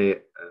done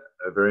a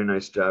very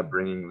nice job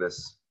bringing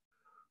this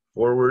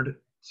forward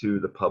to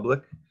the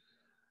public.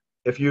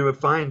 If you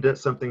find it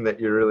something that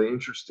you're really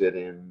interested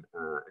in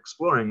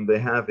exploring, they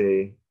have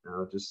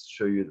I'll just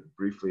show you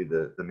briefly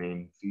the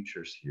main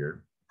features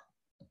here.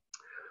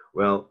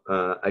 Well,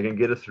 I can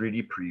get a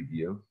 3D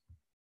preview,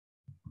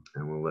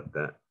 and we'll let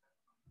that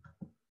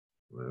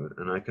load.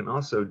 And I can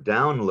also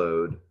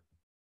download,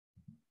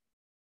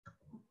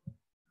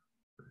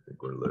 I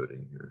think we're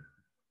loading here.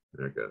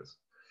 There it goes.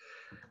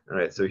 All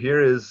right, so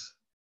here is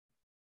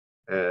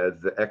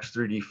the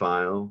X3D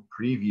file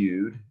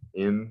previewed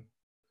in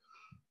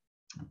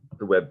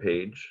the web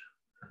page.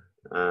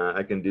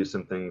 I can do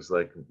some things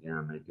like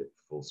make it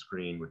full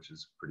screen, which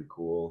is pretty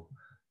cool.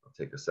 I'll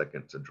take a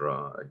second to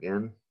draw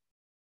again,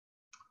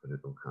 but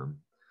it'll come.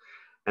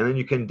 And then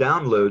you can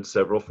download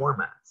several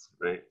formats,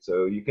 right?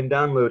 So you can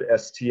download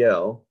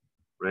STL,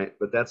 right?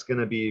 But that's going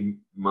to be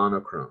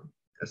monochrome.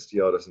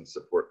 STL doesn't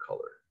support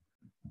color.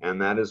 And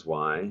that is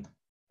why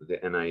the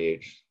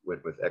NIH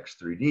went with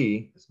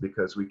X3D, is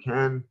because we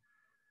can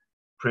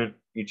print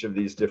each of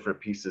these different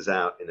pieces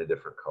out in a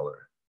different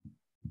color.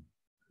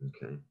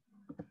 Okay.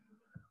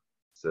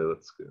 So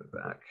let's go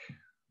back.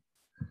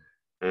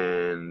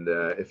 And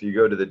if you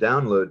go to the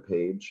download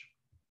page,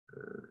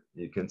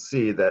 you can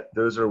see that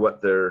those are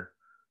what they're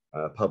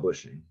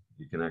publishing.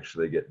 You can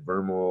actually get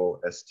Vermal,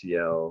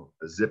 STL,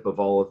 a zip of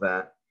all of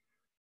that,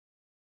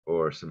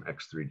 or some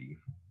X3D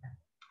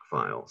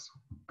files.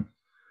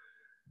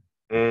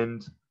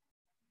 And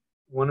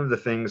one of the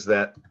things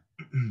that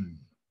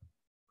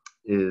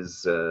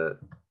is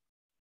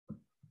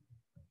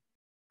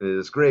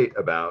is great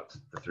about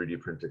the 3D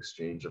print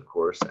exchange, of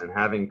course, and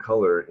having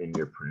color in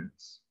your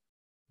prints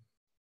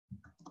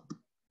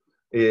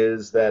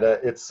is that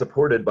it's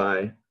supported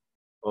by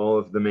all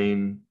of the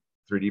main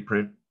 3D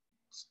print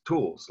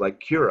tools like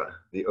Cura,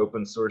 the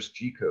open source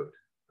G code,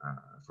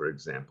 for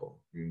example.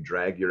 You can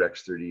drag your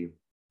X3D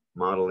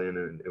model in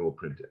and it will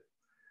print it.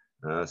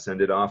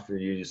 Send it off and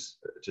use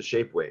to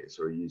Shapeways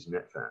or use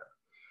NetFab.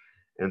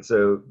 And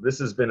so this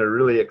has been a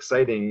really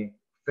exciting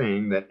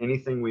thing, that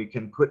anything we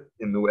can put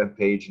in the web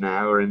page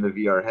now or in the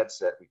VR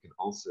headset, we can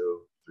also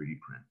 3D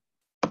print.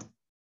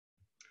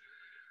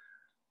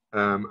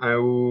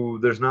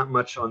 There's not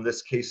much on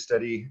this case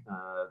study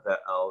that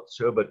I'll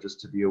show, but just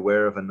to be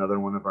aware of another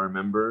one of our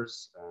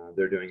members.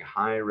 They're doing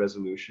high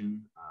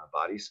resolution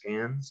body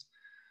scans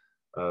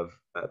of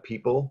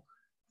people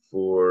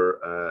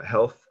for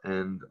health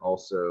and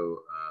also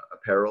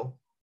apparel.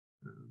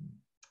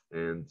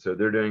 And so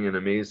they're doing an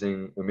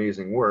amazing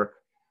work.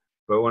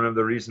 But one of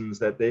the reasons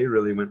that they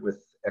really went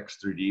with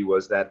X3D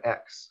was that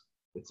X,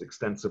 it's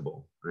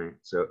extensible, right?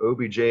 So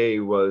OBJ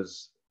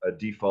was a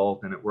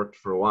default and it worked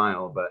for a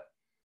while, but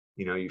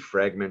you know, you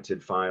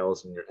fragmented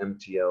files and your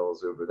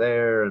MTLs over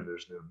there and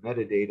there's no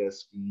metadata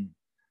scheme.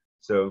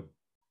 So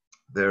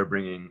they're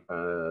bringing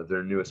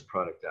their newest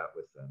product out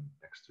with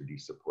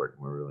X3D support,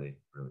 and we're really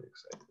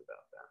excited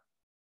about that.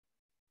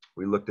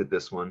 We looked at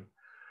this one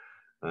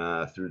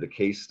through the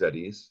case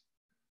studies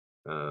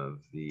of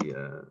the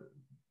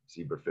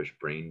zebrafish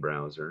brain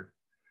browser.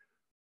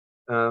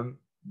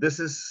 This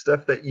is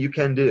stuff that you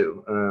can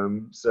do.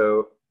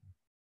 So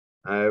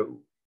I'm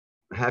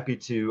happy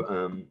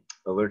to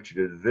alert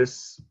you to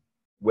this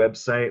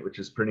website, which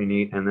is pretty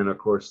neat. And then of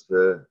course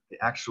the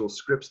actual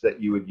scripts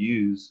that you would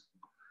use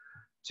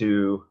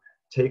to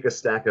take a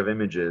stack of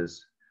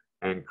images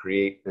and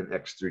create an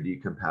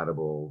X3D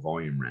compatible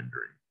volume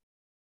rendering.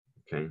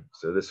 Okay,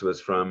 so this was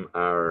from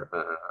our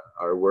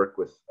work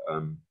with,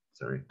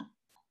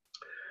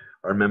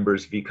 our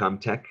members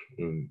VComTech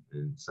in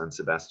San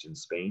Sebastian,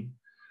 Spain,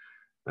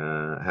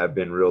 have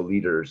been real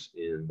leaders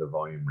in the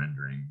volume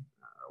rendering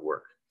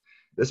work.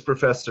 This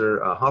professor,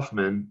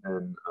 Hoffman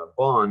and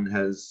Bonn,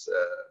 has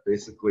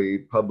basically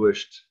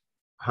published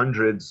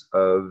hundreds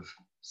of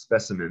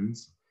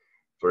specimens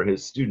for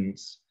his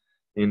students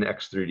in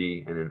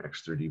X3D and in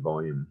X3D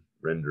volume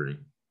rendering.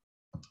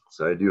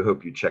 So I do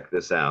hope you check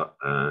this out.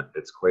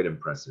 It's quite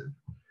impressive.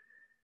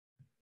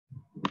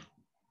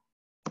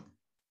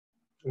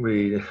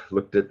 We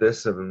looked at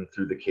this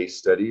through the case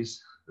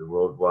studies, the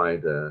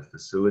worldwide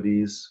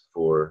facilities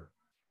for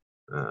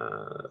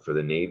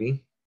the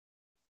Navy.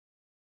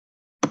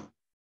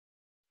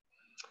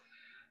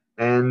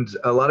 And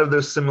a lot of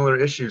those similar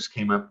issues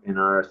came up in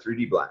our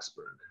 3D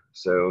Blacksburg.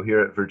 So here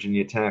at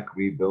Virginia Tech,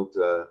 we built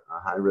a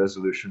high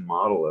resolution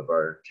model of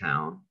our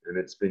town, and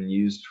it's been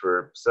used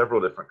for several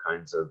different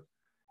kinds of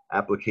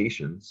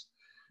applications.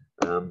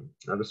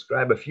 I'll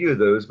describe a few of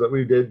those, but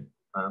we did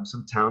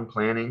some town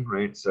planning,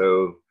 right?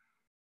 So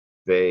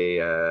they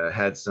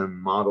had some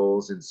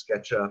models in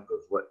SketchUp of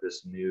what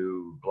this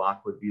new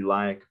block would be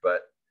like,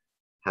 but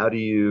how do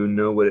you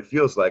know what it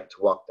feels like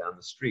to walk down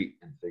the street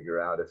and figure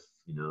out if,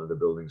 you know, the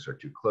buildings are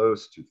too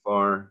close, too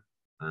far?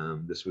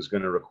 This was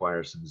going to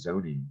require some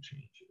zoning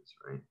changes,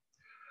 right?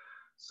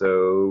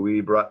 So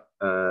we brought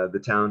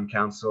the town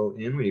council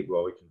in. We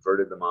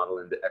converted the model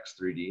into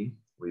X3D.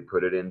 We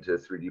put it into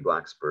 3D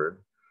Blacksburg.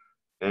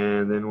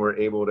 And then we're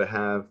able to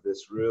have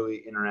this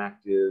really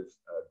interactive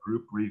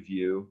group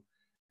review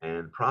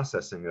and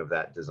processing of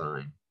that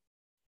design.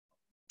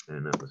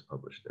 And that was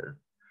published there.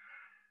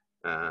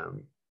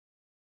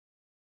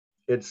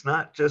 It's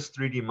not just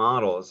 3D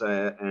models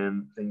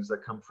and things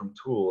that come from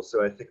tools.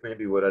 So I think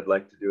maybe what I'd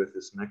like to do with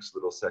this next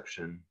little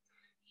section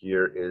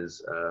here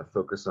is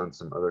focus on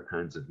some other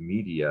kinds of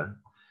media.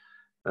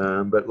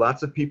 But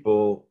lots of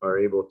people are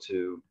able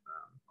to,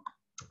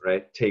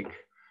 take,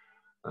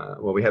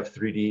 well, we have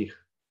 3D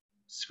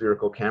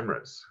spherical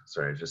cameras,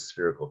 just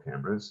spherical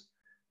cameras,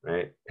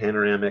 right?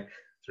 Panoramic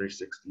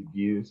 360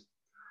 views.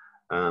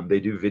 They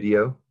do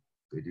video,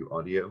 they do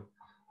audio.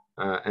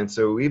 And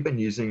so we've been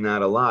using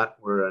that a lot.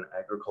 We're an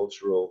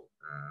agricultural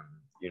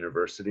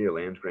university, a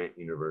land grant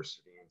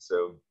university. And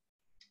so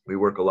we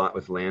work a lot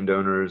with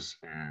landowners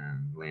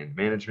and land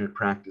management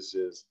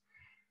practices.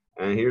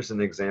 And here's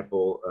an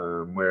example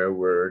where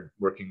we're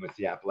working with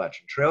the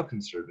Appalachian Trail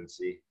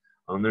Conservancy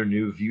on their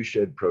new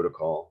viewshed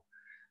protocol.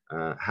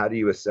 How do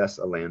you assess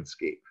a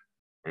landscape?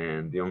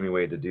 And the only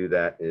way to do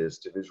that is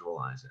to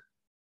visualize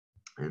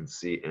it and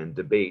see and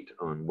debate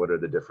on what are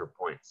the different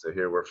points. So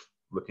here we're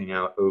looking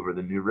out over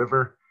the New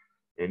River,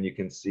 and you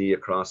can see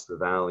across the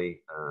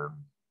valley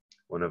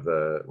one of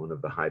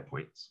the high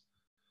points.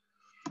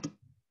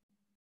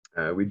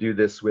 We do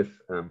this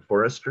with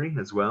forestry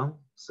as well.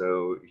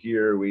 So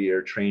here we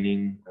are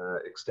training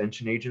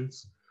extension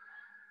agents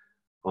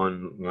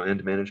on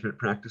land management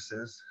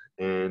practices,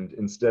 and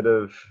instead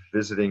of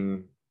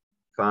visiting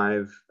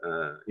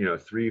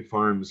 3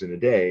 farms in a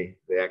day,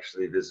 they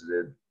actually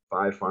visited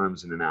 5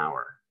 farms in an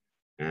hour,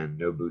 and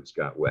no boots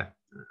got wet.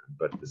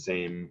 But the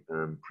same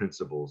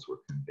principles were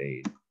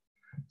conveyed.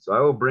 So I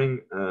will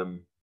bring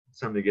it's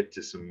time to get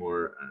to some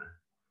more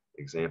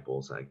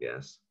examples, I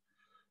guess.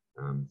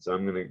 So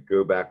I'm going to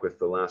go back with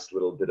the last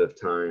little bit of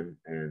time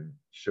and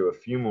show a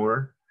few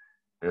more,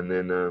 and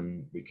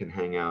then we can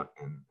hang out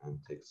and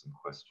take some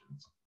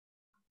questions.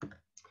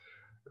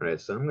 All right,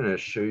 so I'm going to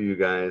show you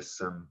guys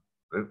some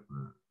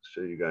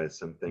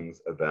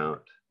things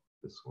about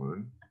this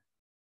one.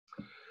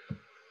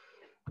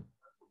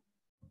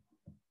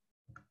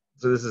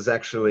 So this is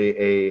actually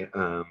a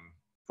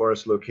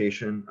forest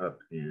location up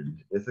in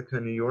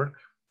Ithaca, New York.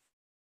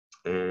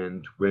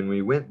 And when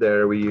we went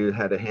there, we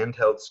had a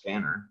handheld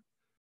scanner,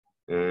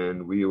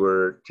 and we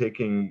were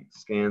taking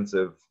scans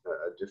of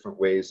different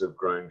ways of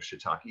growing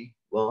shiitake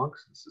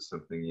logs. This is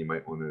something you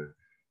might want to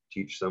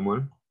teach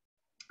someone.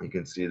 You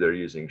can see they're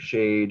using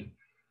shade,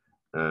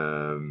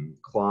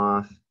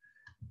 cloth,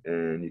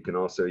 and you can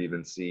also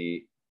even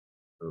see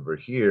over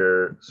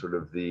here sort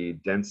of the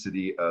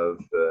density of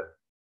the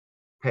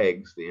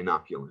pegs, the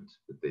inoculant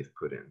that they've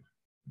put in.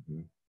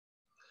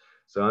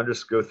 So I'll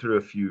just go through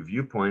a few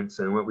viewpoints,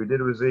 and what we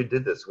did was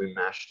we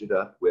mashed it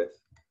up with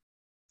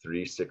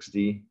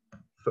 360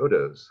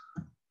 photos.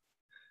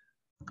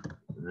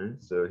 All right,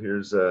 so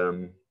here's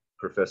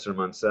Professor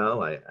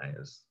Munsell. I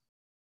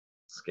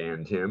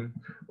scanned him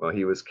while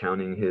he was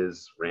counting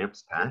his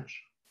ramps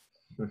patch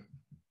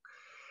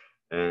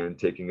and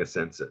taking a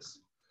census.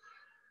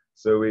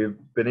 So we've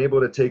been able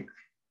to take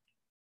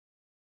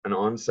an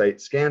on-site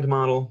scanned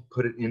model,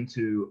 put it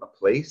into a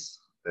place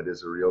that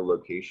is a real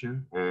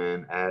location,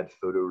 and add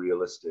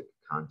photorealistic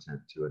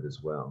content to it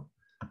as well.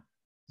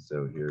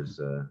 So here's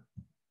the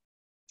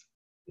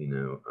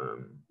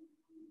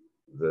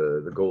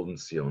golden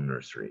seal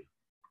nursery,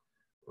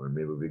 or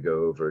maybe we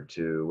go over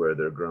to where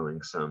they're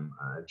growing some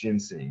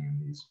ginseng in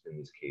these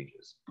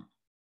cages.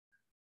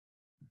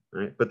 All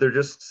right, but they're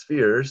just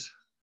spheres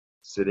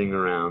sitting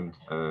around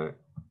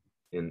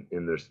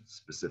in their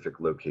specific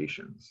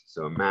locations.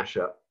 So a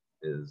mashup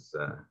is.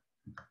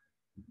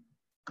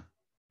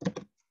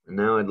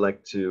 Now I'd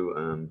like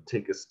to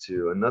take us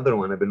to another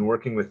one. I've been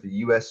working with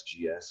the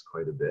USGS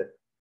quite a bit,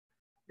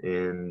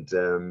 and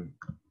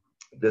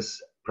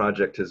this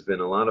project has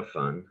been a lot of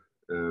fun.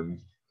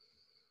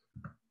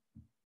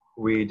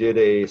 We did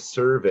a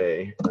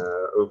survey,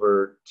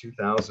 over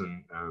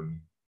 2,000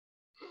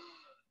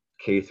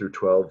 K through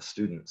 12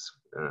 students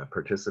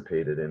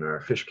participated in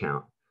our fish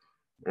count.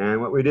 And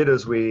what we did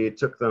is we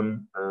took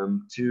them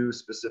to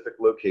specific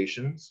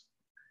locations.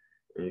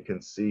 And you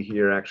can see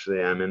here,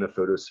 actually, I'm in a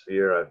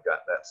photosphere. I've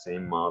got that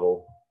same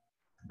model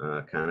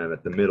kind of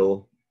at the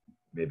middle.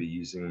 Maybe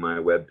using my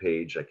web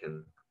page, I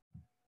can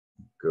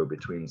go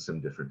between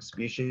some different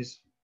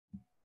species.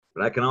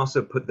 But I can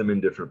also put them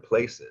in different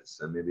places.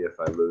 So maybe if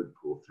I load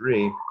pool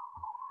 3,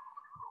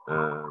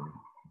 I'm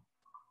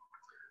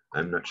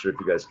not sure if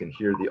you guys can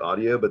hear the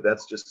audio, but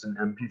that's just an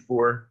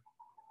MP4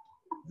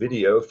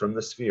 video from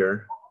the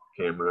sphere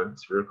camera,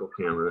 spherical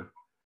camera,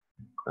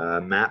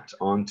 mapped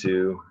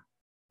onto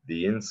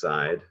the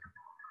inside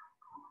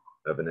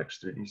of an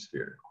X3D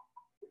sphere.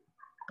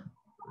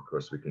 Of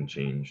course, we can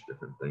change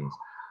different things.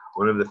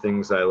 One of the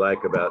things I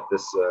like about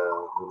this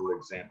little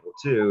example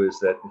too is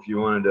that if you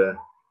wanted to,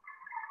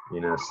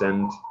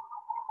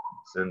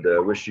 send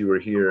a wish you were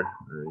here,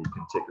 you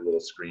can take a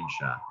little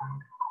screenshot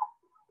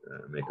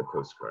and make a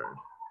postcard.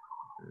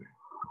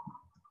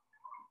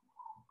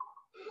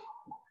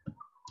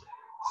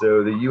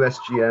 So the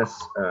USGS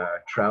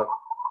Trout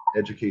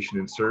Education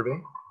and Survey.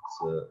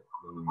 It's one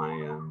of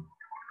my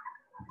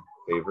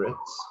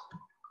favorites.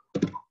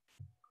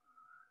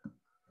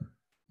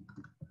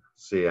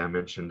 See, I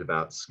mentioned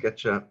about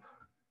SketchUp.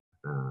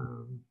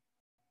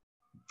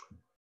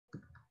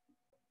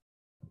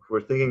 If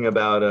we're thinking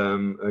about,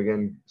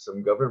 again,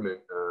 some government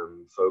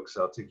folks,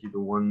 I'll take you to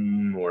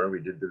one more.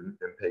 We did the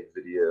MPEG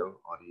video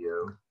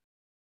audio,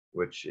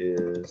 which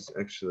is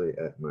actually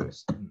at my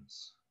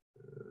students'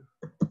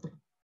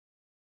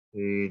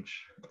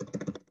 page.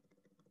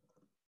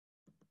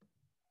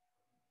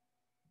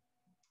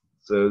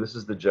 So this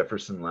is the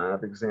Jefferson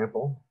Lab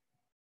example.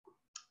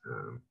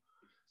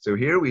 So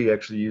here we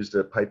actually used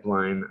a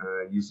pipeline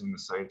using the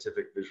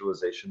scientific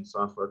visualization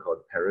software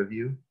called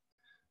ParaView,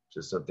 which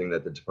is something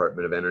that the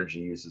Department of Energy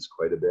uses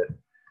quite a bit.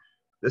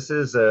 This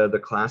is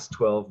the class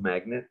 12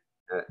 magnet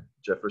at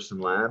Jefferson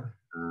Lab.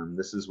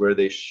 This is where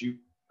they shoot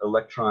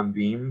electron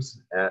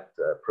beams at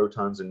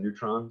protons and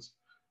neutrons,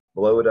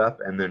 blow it up,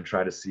 and then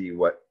try to see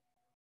what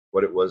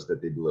it was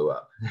that they blew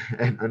up,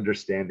 and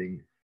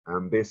understanding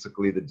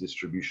basically the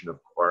distribution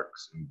of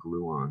quarks and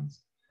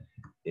gluons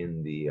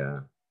in the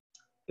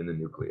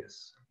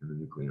nucleus, in the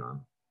nucleon.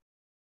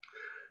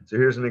 So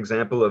here's an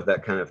example of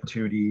that kind of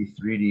 2D,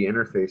 3D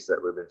interface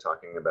that we've been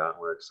talking about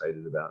and we're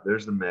excited about.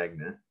 There's the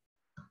magnet.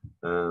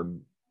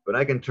 But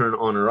I can turn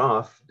on or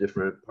off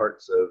different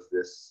parts of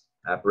this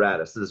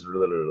apparatus. This is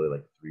literally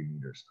like 3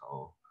 meters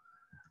tall.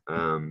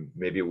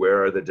 Maybe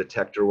where are the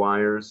detector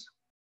wires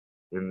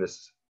in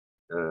this,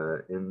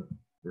 in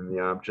the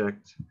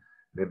object?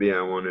 Maybe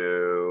I want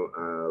to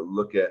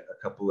look at a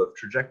couple of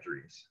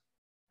trajectories,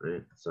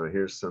 right? So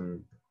here's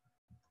some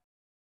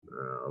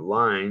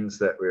lines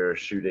that we're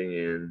shooting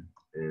in,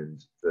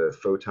 and the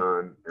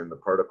photon and the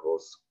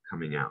particles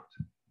coming out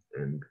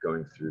and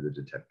going through the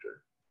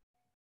detector.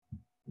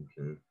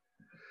 Okay.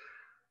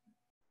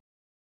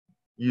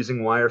 Using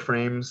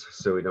wireframes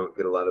so we don't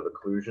get a lot of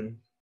occlusion.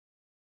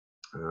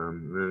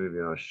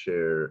 Maybe I'll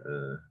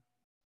share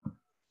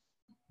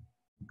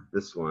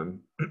this one.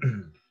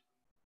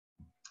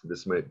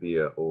 This might be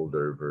an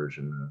older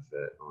version of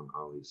it on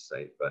Ollie's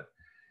site, but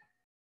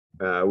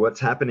what's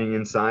happening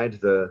inside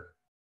the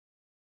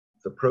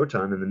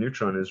proton and the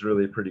neutron is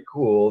really pretty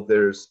cool.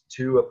 There's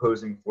two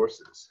opposing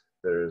forces.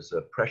 There's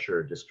a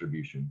pressure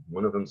distribution.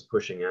 One of them's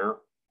pushing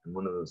out and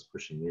one of them's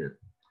pushing in.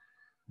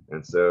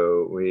 And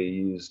so we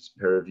used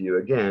ParaView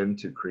again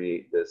to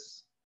create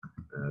this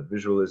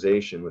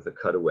visualization with a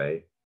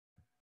cutaway.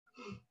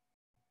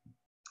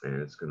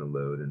 And it's going to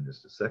load in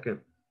just a second.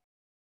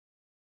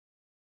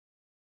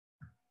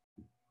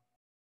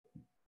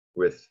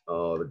 With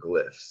all the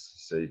glyphs.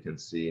 So you can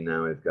see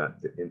now we've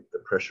got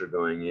the pressure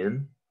going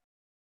in,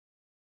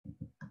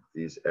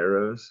 these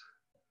arrows,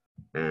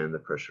 and the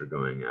pressure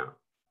going out,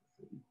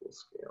 equal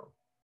scale.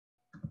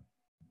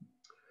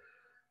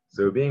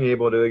 So being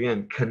able to,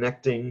 again,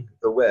 connecting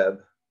the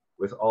web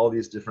with all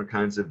these different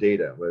kinds of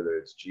data, whether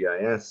it's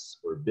GIS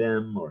or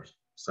BIM or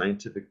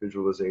scientific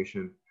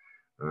visualization,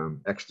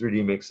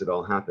 X3D makes it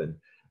all happen.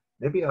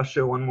 Maybe I'll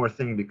show one more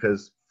thing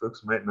because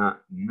folks might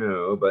not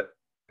know, but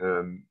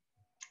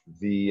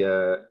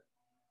the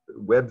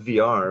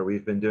WebVR,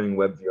 we've been doing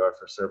WebVR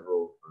for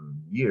several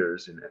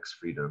years in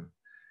XFreedom.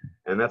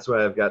 And that's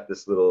why I've got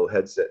this little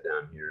headset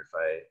down here. If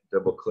I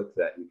double click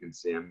that, you can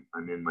see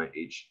I'm in my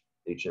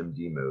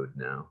HMD mode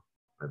now.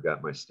 I've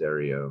got my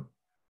stereo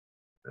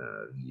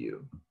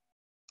view.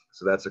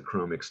 So that's a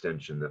Chrome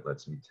extension that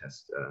lets me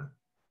test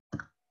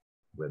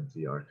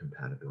WebVR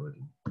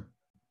compatibility.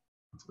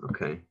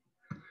 Okay.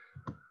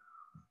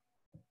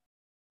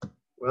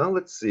 Well,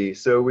 let's see.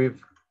 So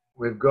we've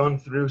gone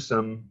through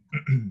some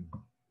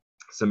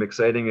some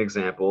exciting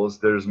examples.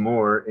 There's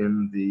more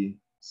in the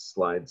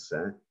slide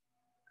set,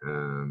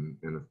 and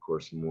of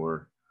course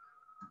more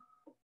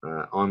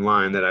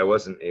online that I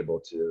wasn't able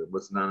to. It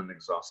was not an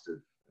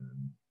exhaustive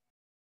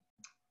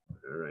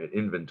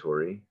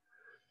inventory.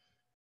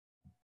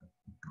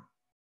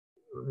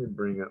 Let me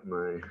bring up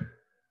my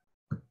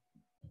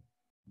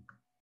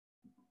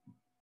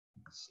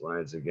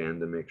slides again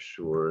to make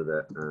sure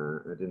that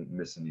I didn't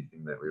miss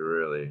anything that we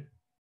really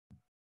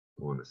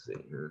want to see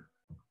here.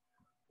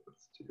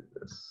 Let's do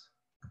this.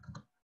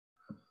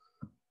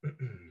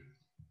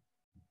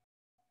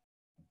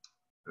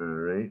 All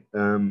right.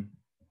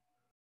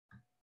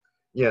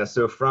 Yeah.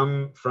 So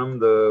from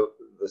the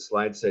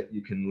slide set,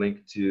 you can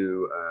link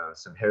to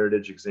some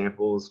heritage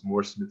examples,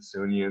 more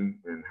Smithsonian,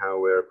 and how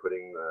we're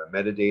putting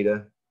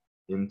metadata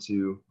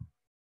into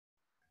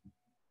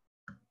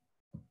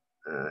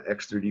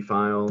X3D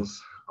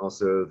files.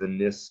 Also, the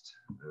NIST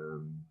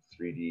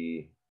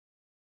 3D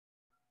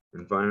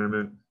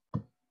environment.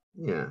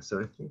 Yeah,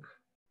 so I think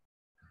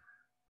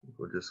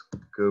we'll just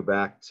go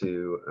back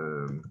to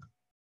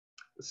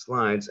the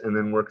slides and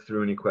then work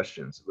through any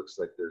questions. It looks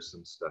like there's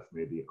some stuff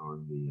maybe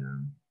on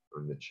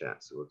the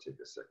chat, so we'll take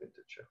a second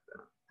to check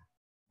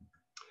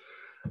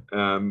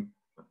that.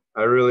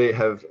 I really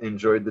have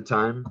enjoyed the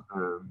time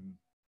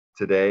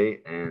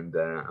today, and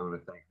I want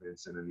to thank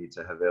Vince and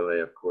Anita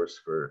Havele, of course,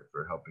 for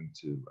helping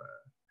to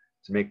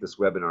make this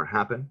webinar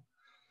happen.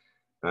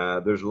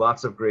 There's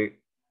lots of great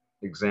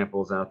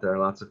examples out there,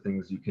 lots of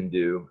things you can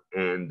do,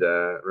 and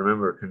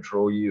remember,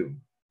 control U.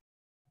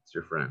 It's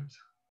your friend.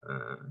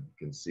 You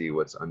can see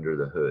what's under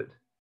the hood,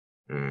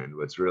 and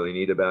what's really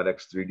neat about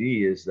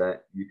X3D is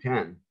that you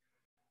can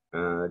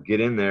get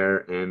in there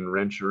and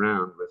wrench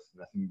around with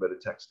nothing but a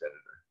text editor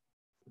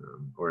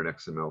or an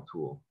XML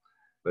tool.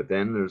 But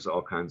then there's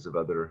all kinds of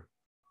other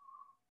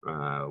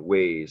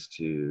ways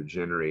to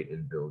generate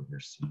and build your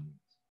scenes.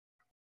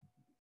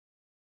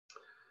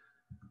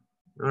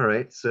 All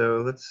right,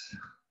 so let's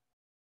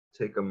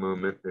take a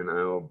moment and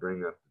I will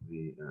bring up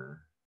the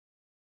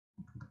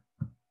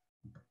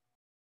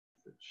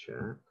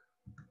chat.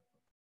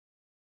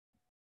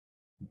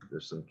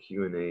 There's some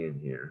Q&A in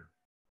here.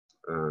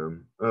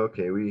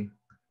 Okay,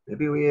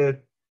 maybe we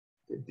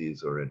did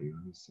these already.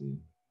 Let me see.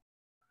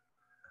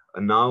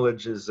 A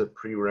knowledge is a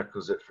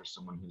prerequisite for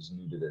someone who's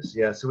new to this.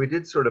 Yeah, so we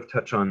did sort of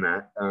touch on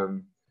that.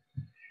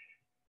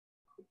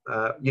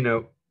 You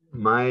know,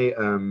 my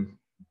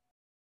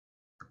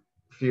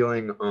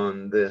feeling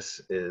on this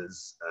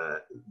is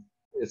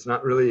it's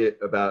not really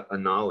about a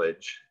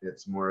knowledge.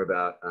 It's more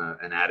about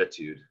an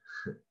attitude,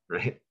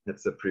 right?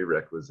 It's a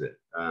prerequisite,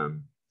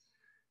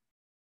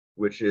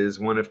 which is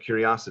one of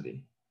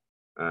curiosity.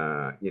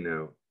 You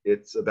know,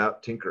 it's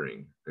about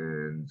tinkering,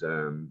 and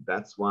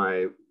that's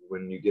why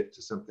when you get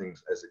to something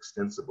as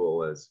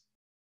extensible as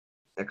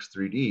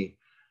X3D,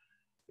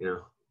 you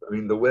know, I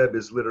mean, the web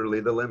is literally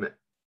the limit,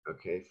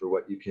 okay, for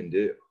what you can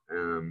do.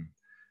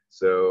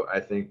 So I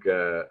think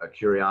a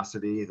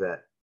curiosity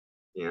that,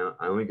 you know,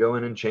 I only go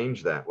in and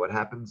change that. What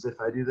happens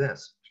if I do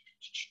this?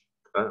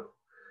 Oh.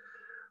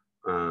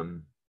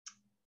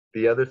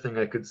 The other thing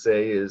I could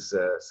say is,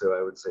 so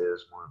I would say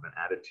there's more of an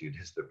attitude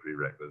is the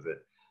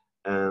prerequisite.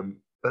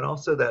 But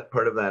also that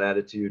part of that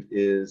attitude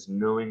is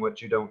knowing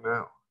what you don't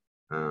know.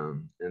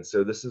 And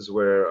so this is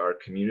where our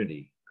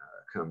community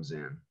comes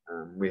in.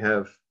 We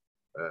have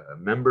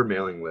member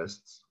mailing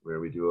lists where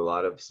we do a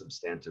lot of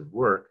substantive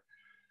work,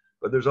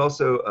 but there's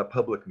also a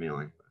public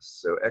mailing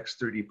list. So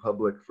X3D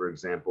Public, for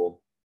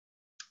example,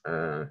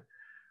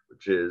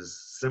 which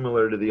is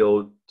similar to the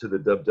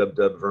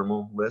www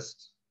Vermal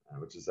list,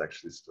 which is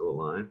actually still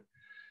alive.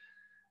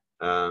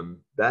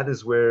 That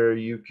is where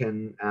you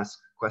can ask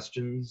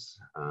questions,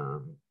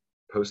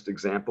 post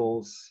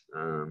examples.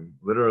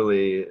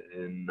 Literally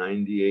in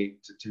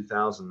 98 to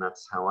 2000,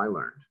 that's how I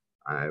learned.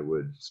 I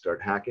would start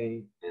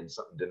hacking and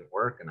something didn't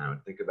work, and I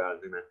would think about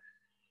it and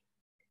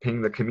ping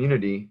the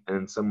community,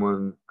 and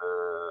someone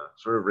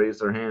sort of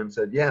raised their hand and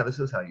said, yeah, this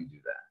is how you do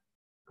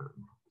that.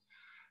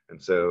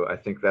 And so I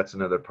think that's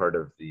another part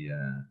of the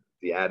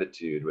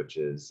attitude, which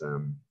is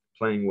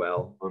playing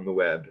well on the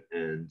web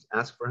and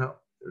ask for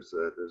help.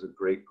 There's a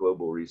great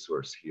global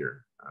resource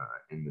here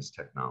in this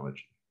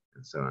technology.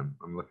 And so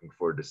I'm looking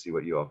forward to see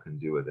what you all can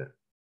do with it.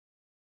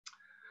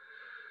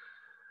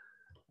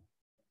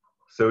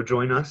 So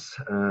join us.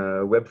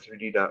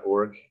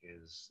 Web3D.org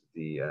is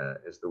the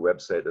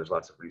website. There's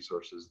lots of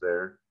resources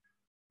there.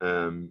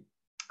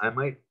 I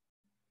might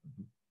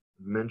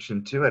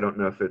mention too, I don't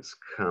know if it's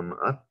come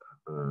up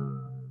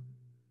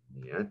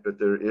yet, but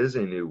there is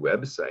a new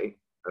website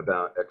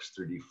about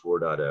X3D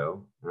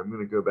 4.0. I'm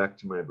going to go back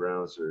to my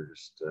browser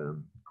just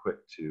quick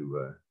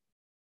to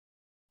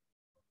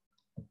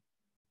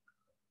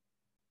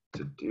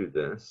do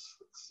this.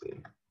 Let's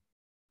see.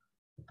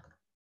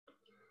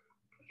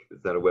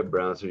 Is that a web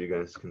browser you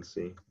guys can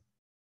see?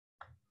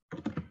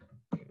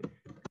 Okay.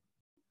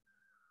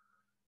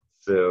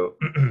 So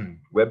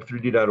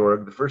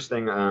web3d.org. The first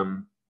thing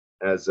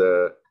as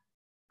a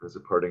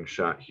parting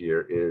shot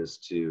here is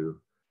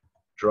to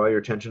draw your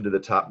attention to the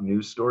top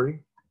news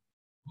story,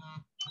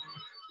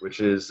 which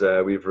is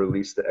we've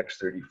released the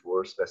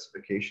X34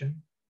 specification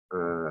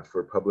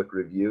for public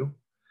review.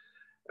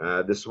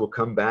 This will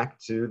come back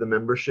to the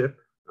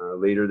membership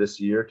later this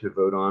year to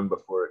vote on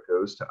before it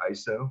goes to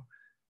ISO.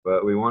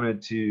 But we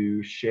wanted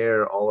to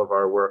share all of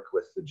our work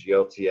with the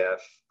GLTF,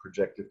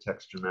 projective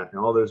texture mapping,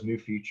 all those new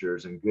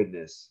features and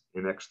goodness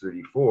in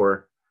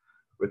X34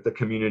 with the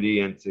community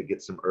and to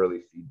get some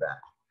early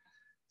feedback.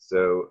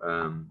 So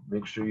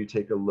make sure you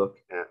take a look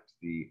at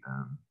the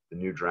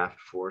new draft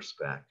 4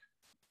 spec.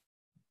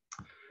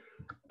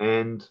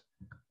 And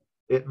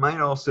it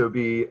might also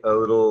be a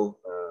little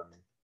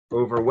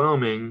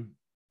overwhelming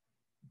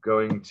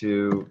going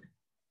to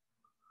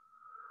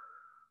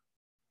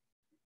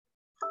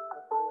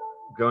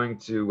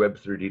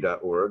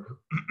web3d.org.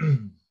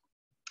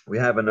 We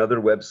have another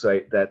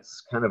website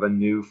that's kind of a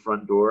new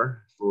front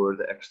door for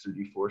the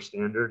X3D4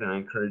 standard, and I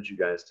encourage you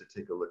guys to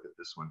take a look at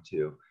this one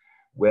too.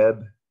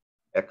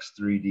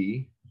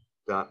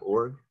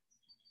 webx3d.org.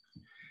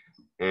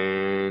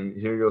 And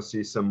here you'll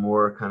see some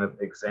more kind of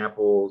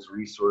examples,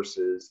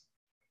 resources,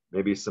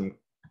 maybe some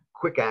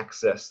quick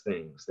access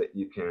things that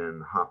you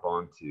can hop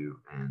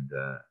onto and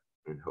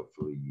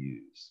hopefully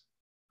use.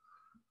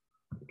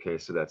 Okay,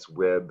 so that's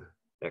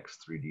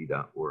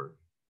webx3d.org.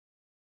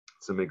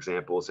 Some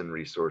examples and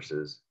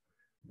resources,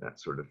 that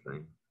sort of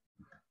thing.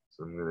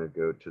 So I'm going to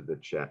go to the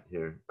chat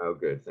here. Oh,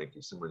 good. Thank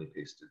you. Somebody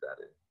pasted that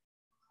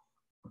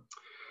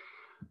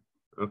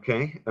in.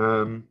 Okay.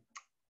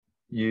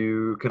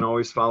 You can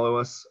always follow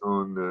us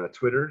on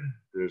Twitter.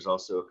 There's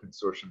also a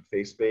consortium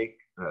Facebook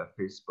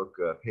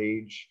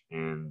page,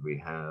 and we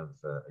have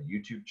a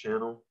YouTube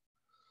channel.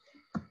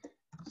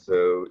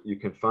 So you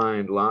can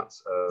find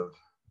lots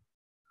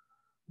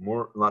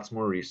more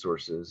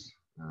resources.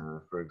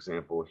 For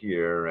example,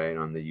 here, right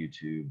on the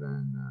YouTube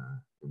and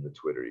the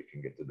Twitter, you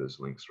can get to those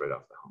links right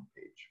off the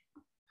homepage.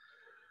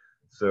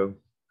 So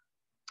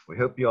we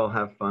hope you all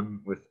have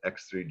fun with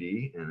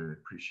X3D, and I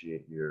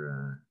appreciate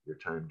your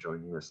time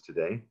joining us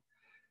today.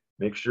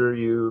 Make sure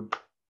you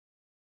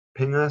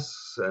ping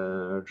us,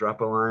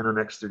 drop a line on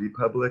X3D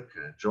Public,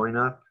 join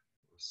up.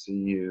 See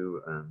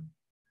you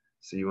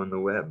on the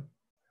web.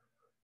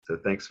 So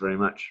thanks very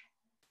much.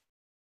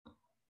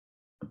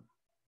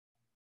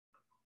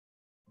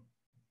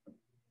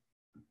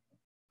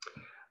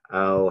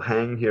 I'll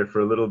hang here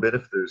for a little bit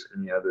if there's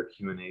any other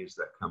Q&As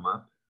that come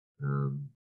up.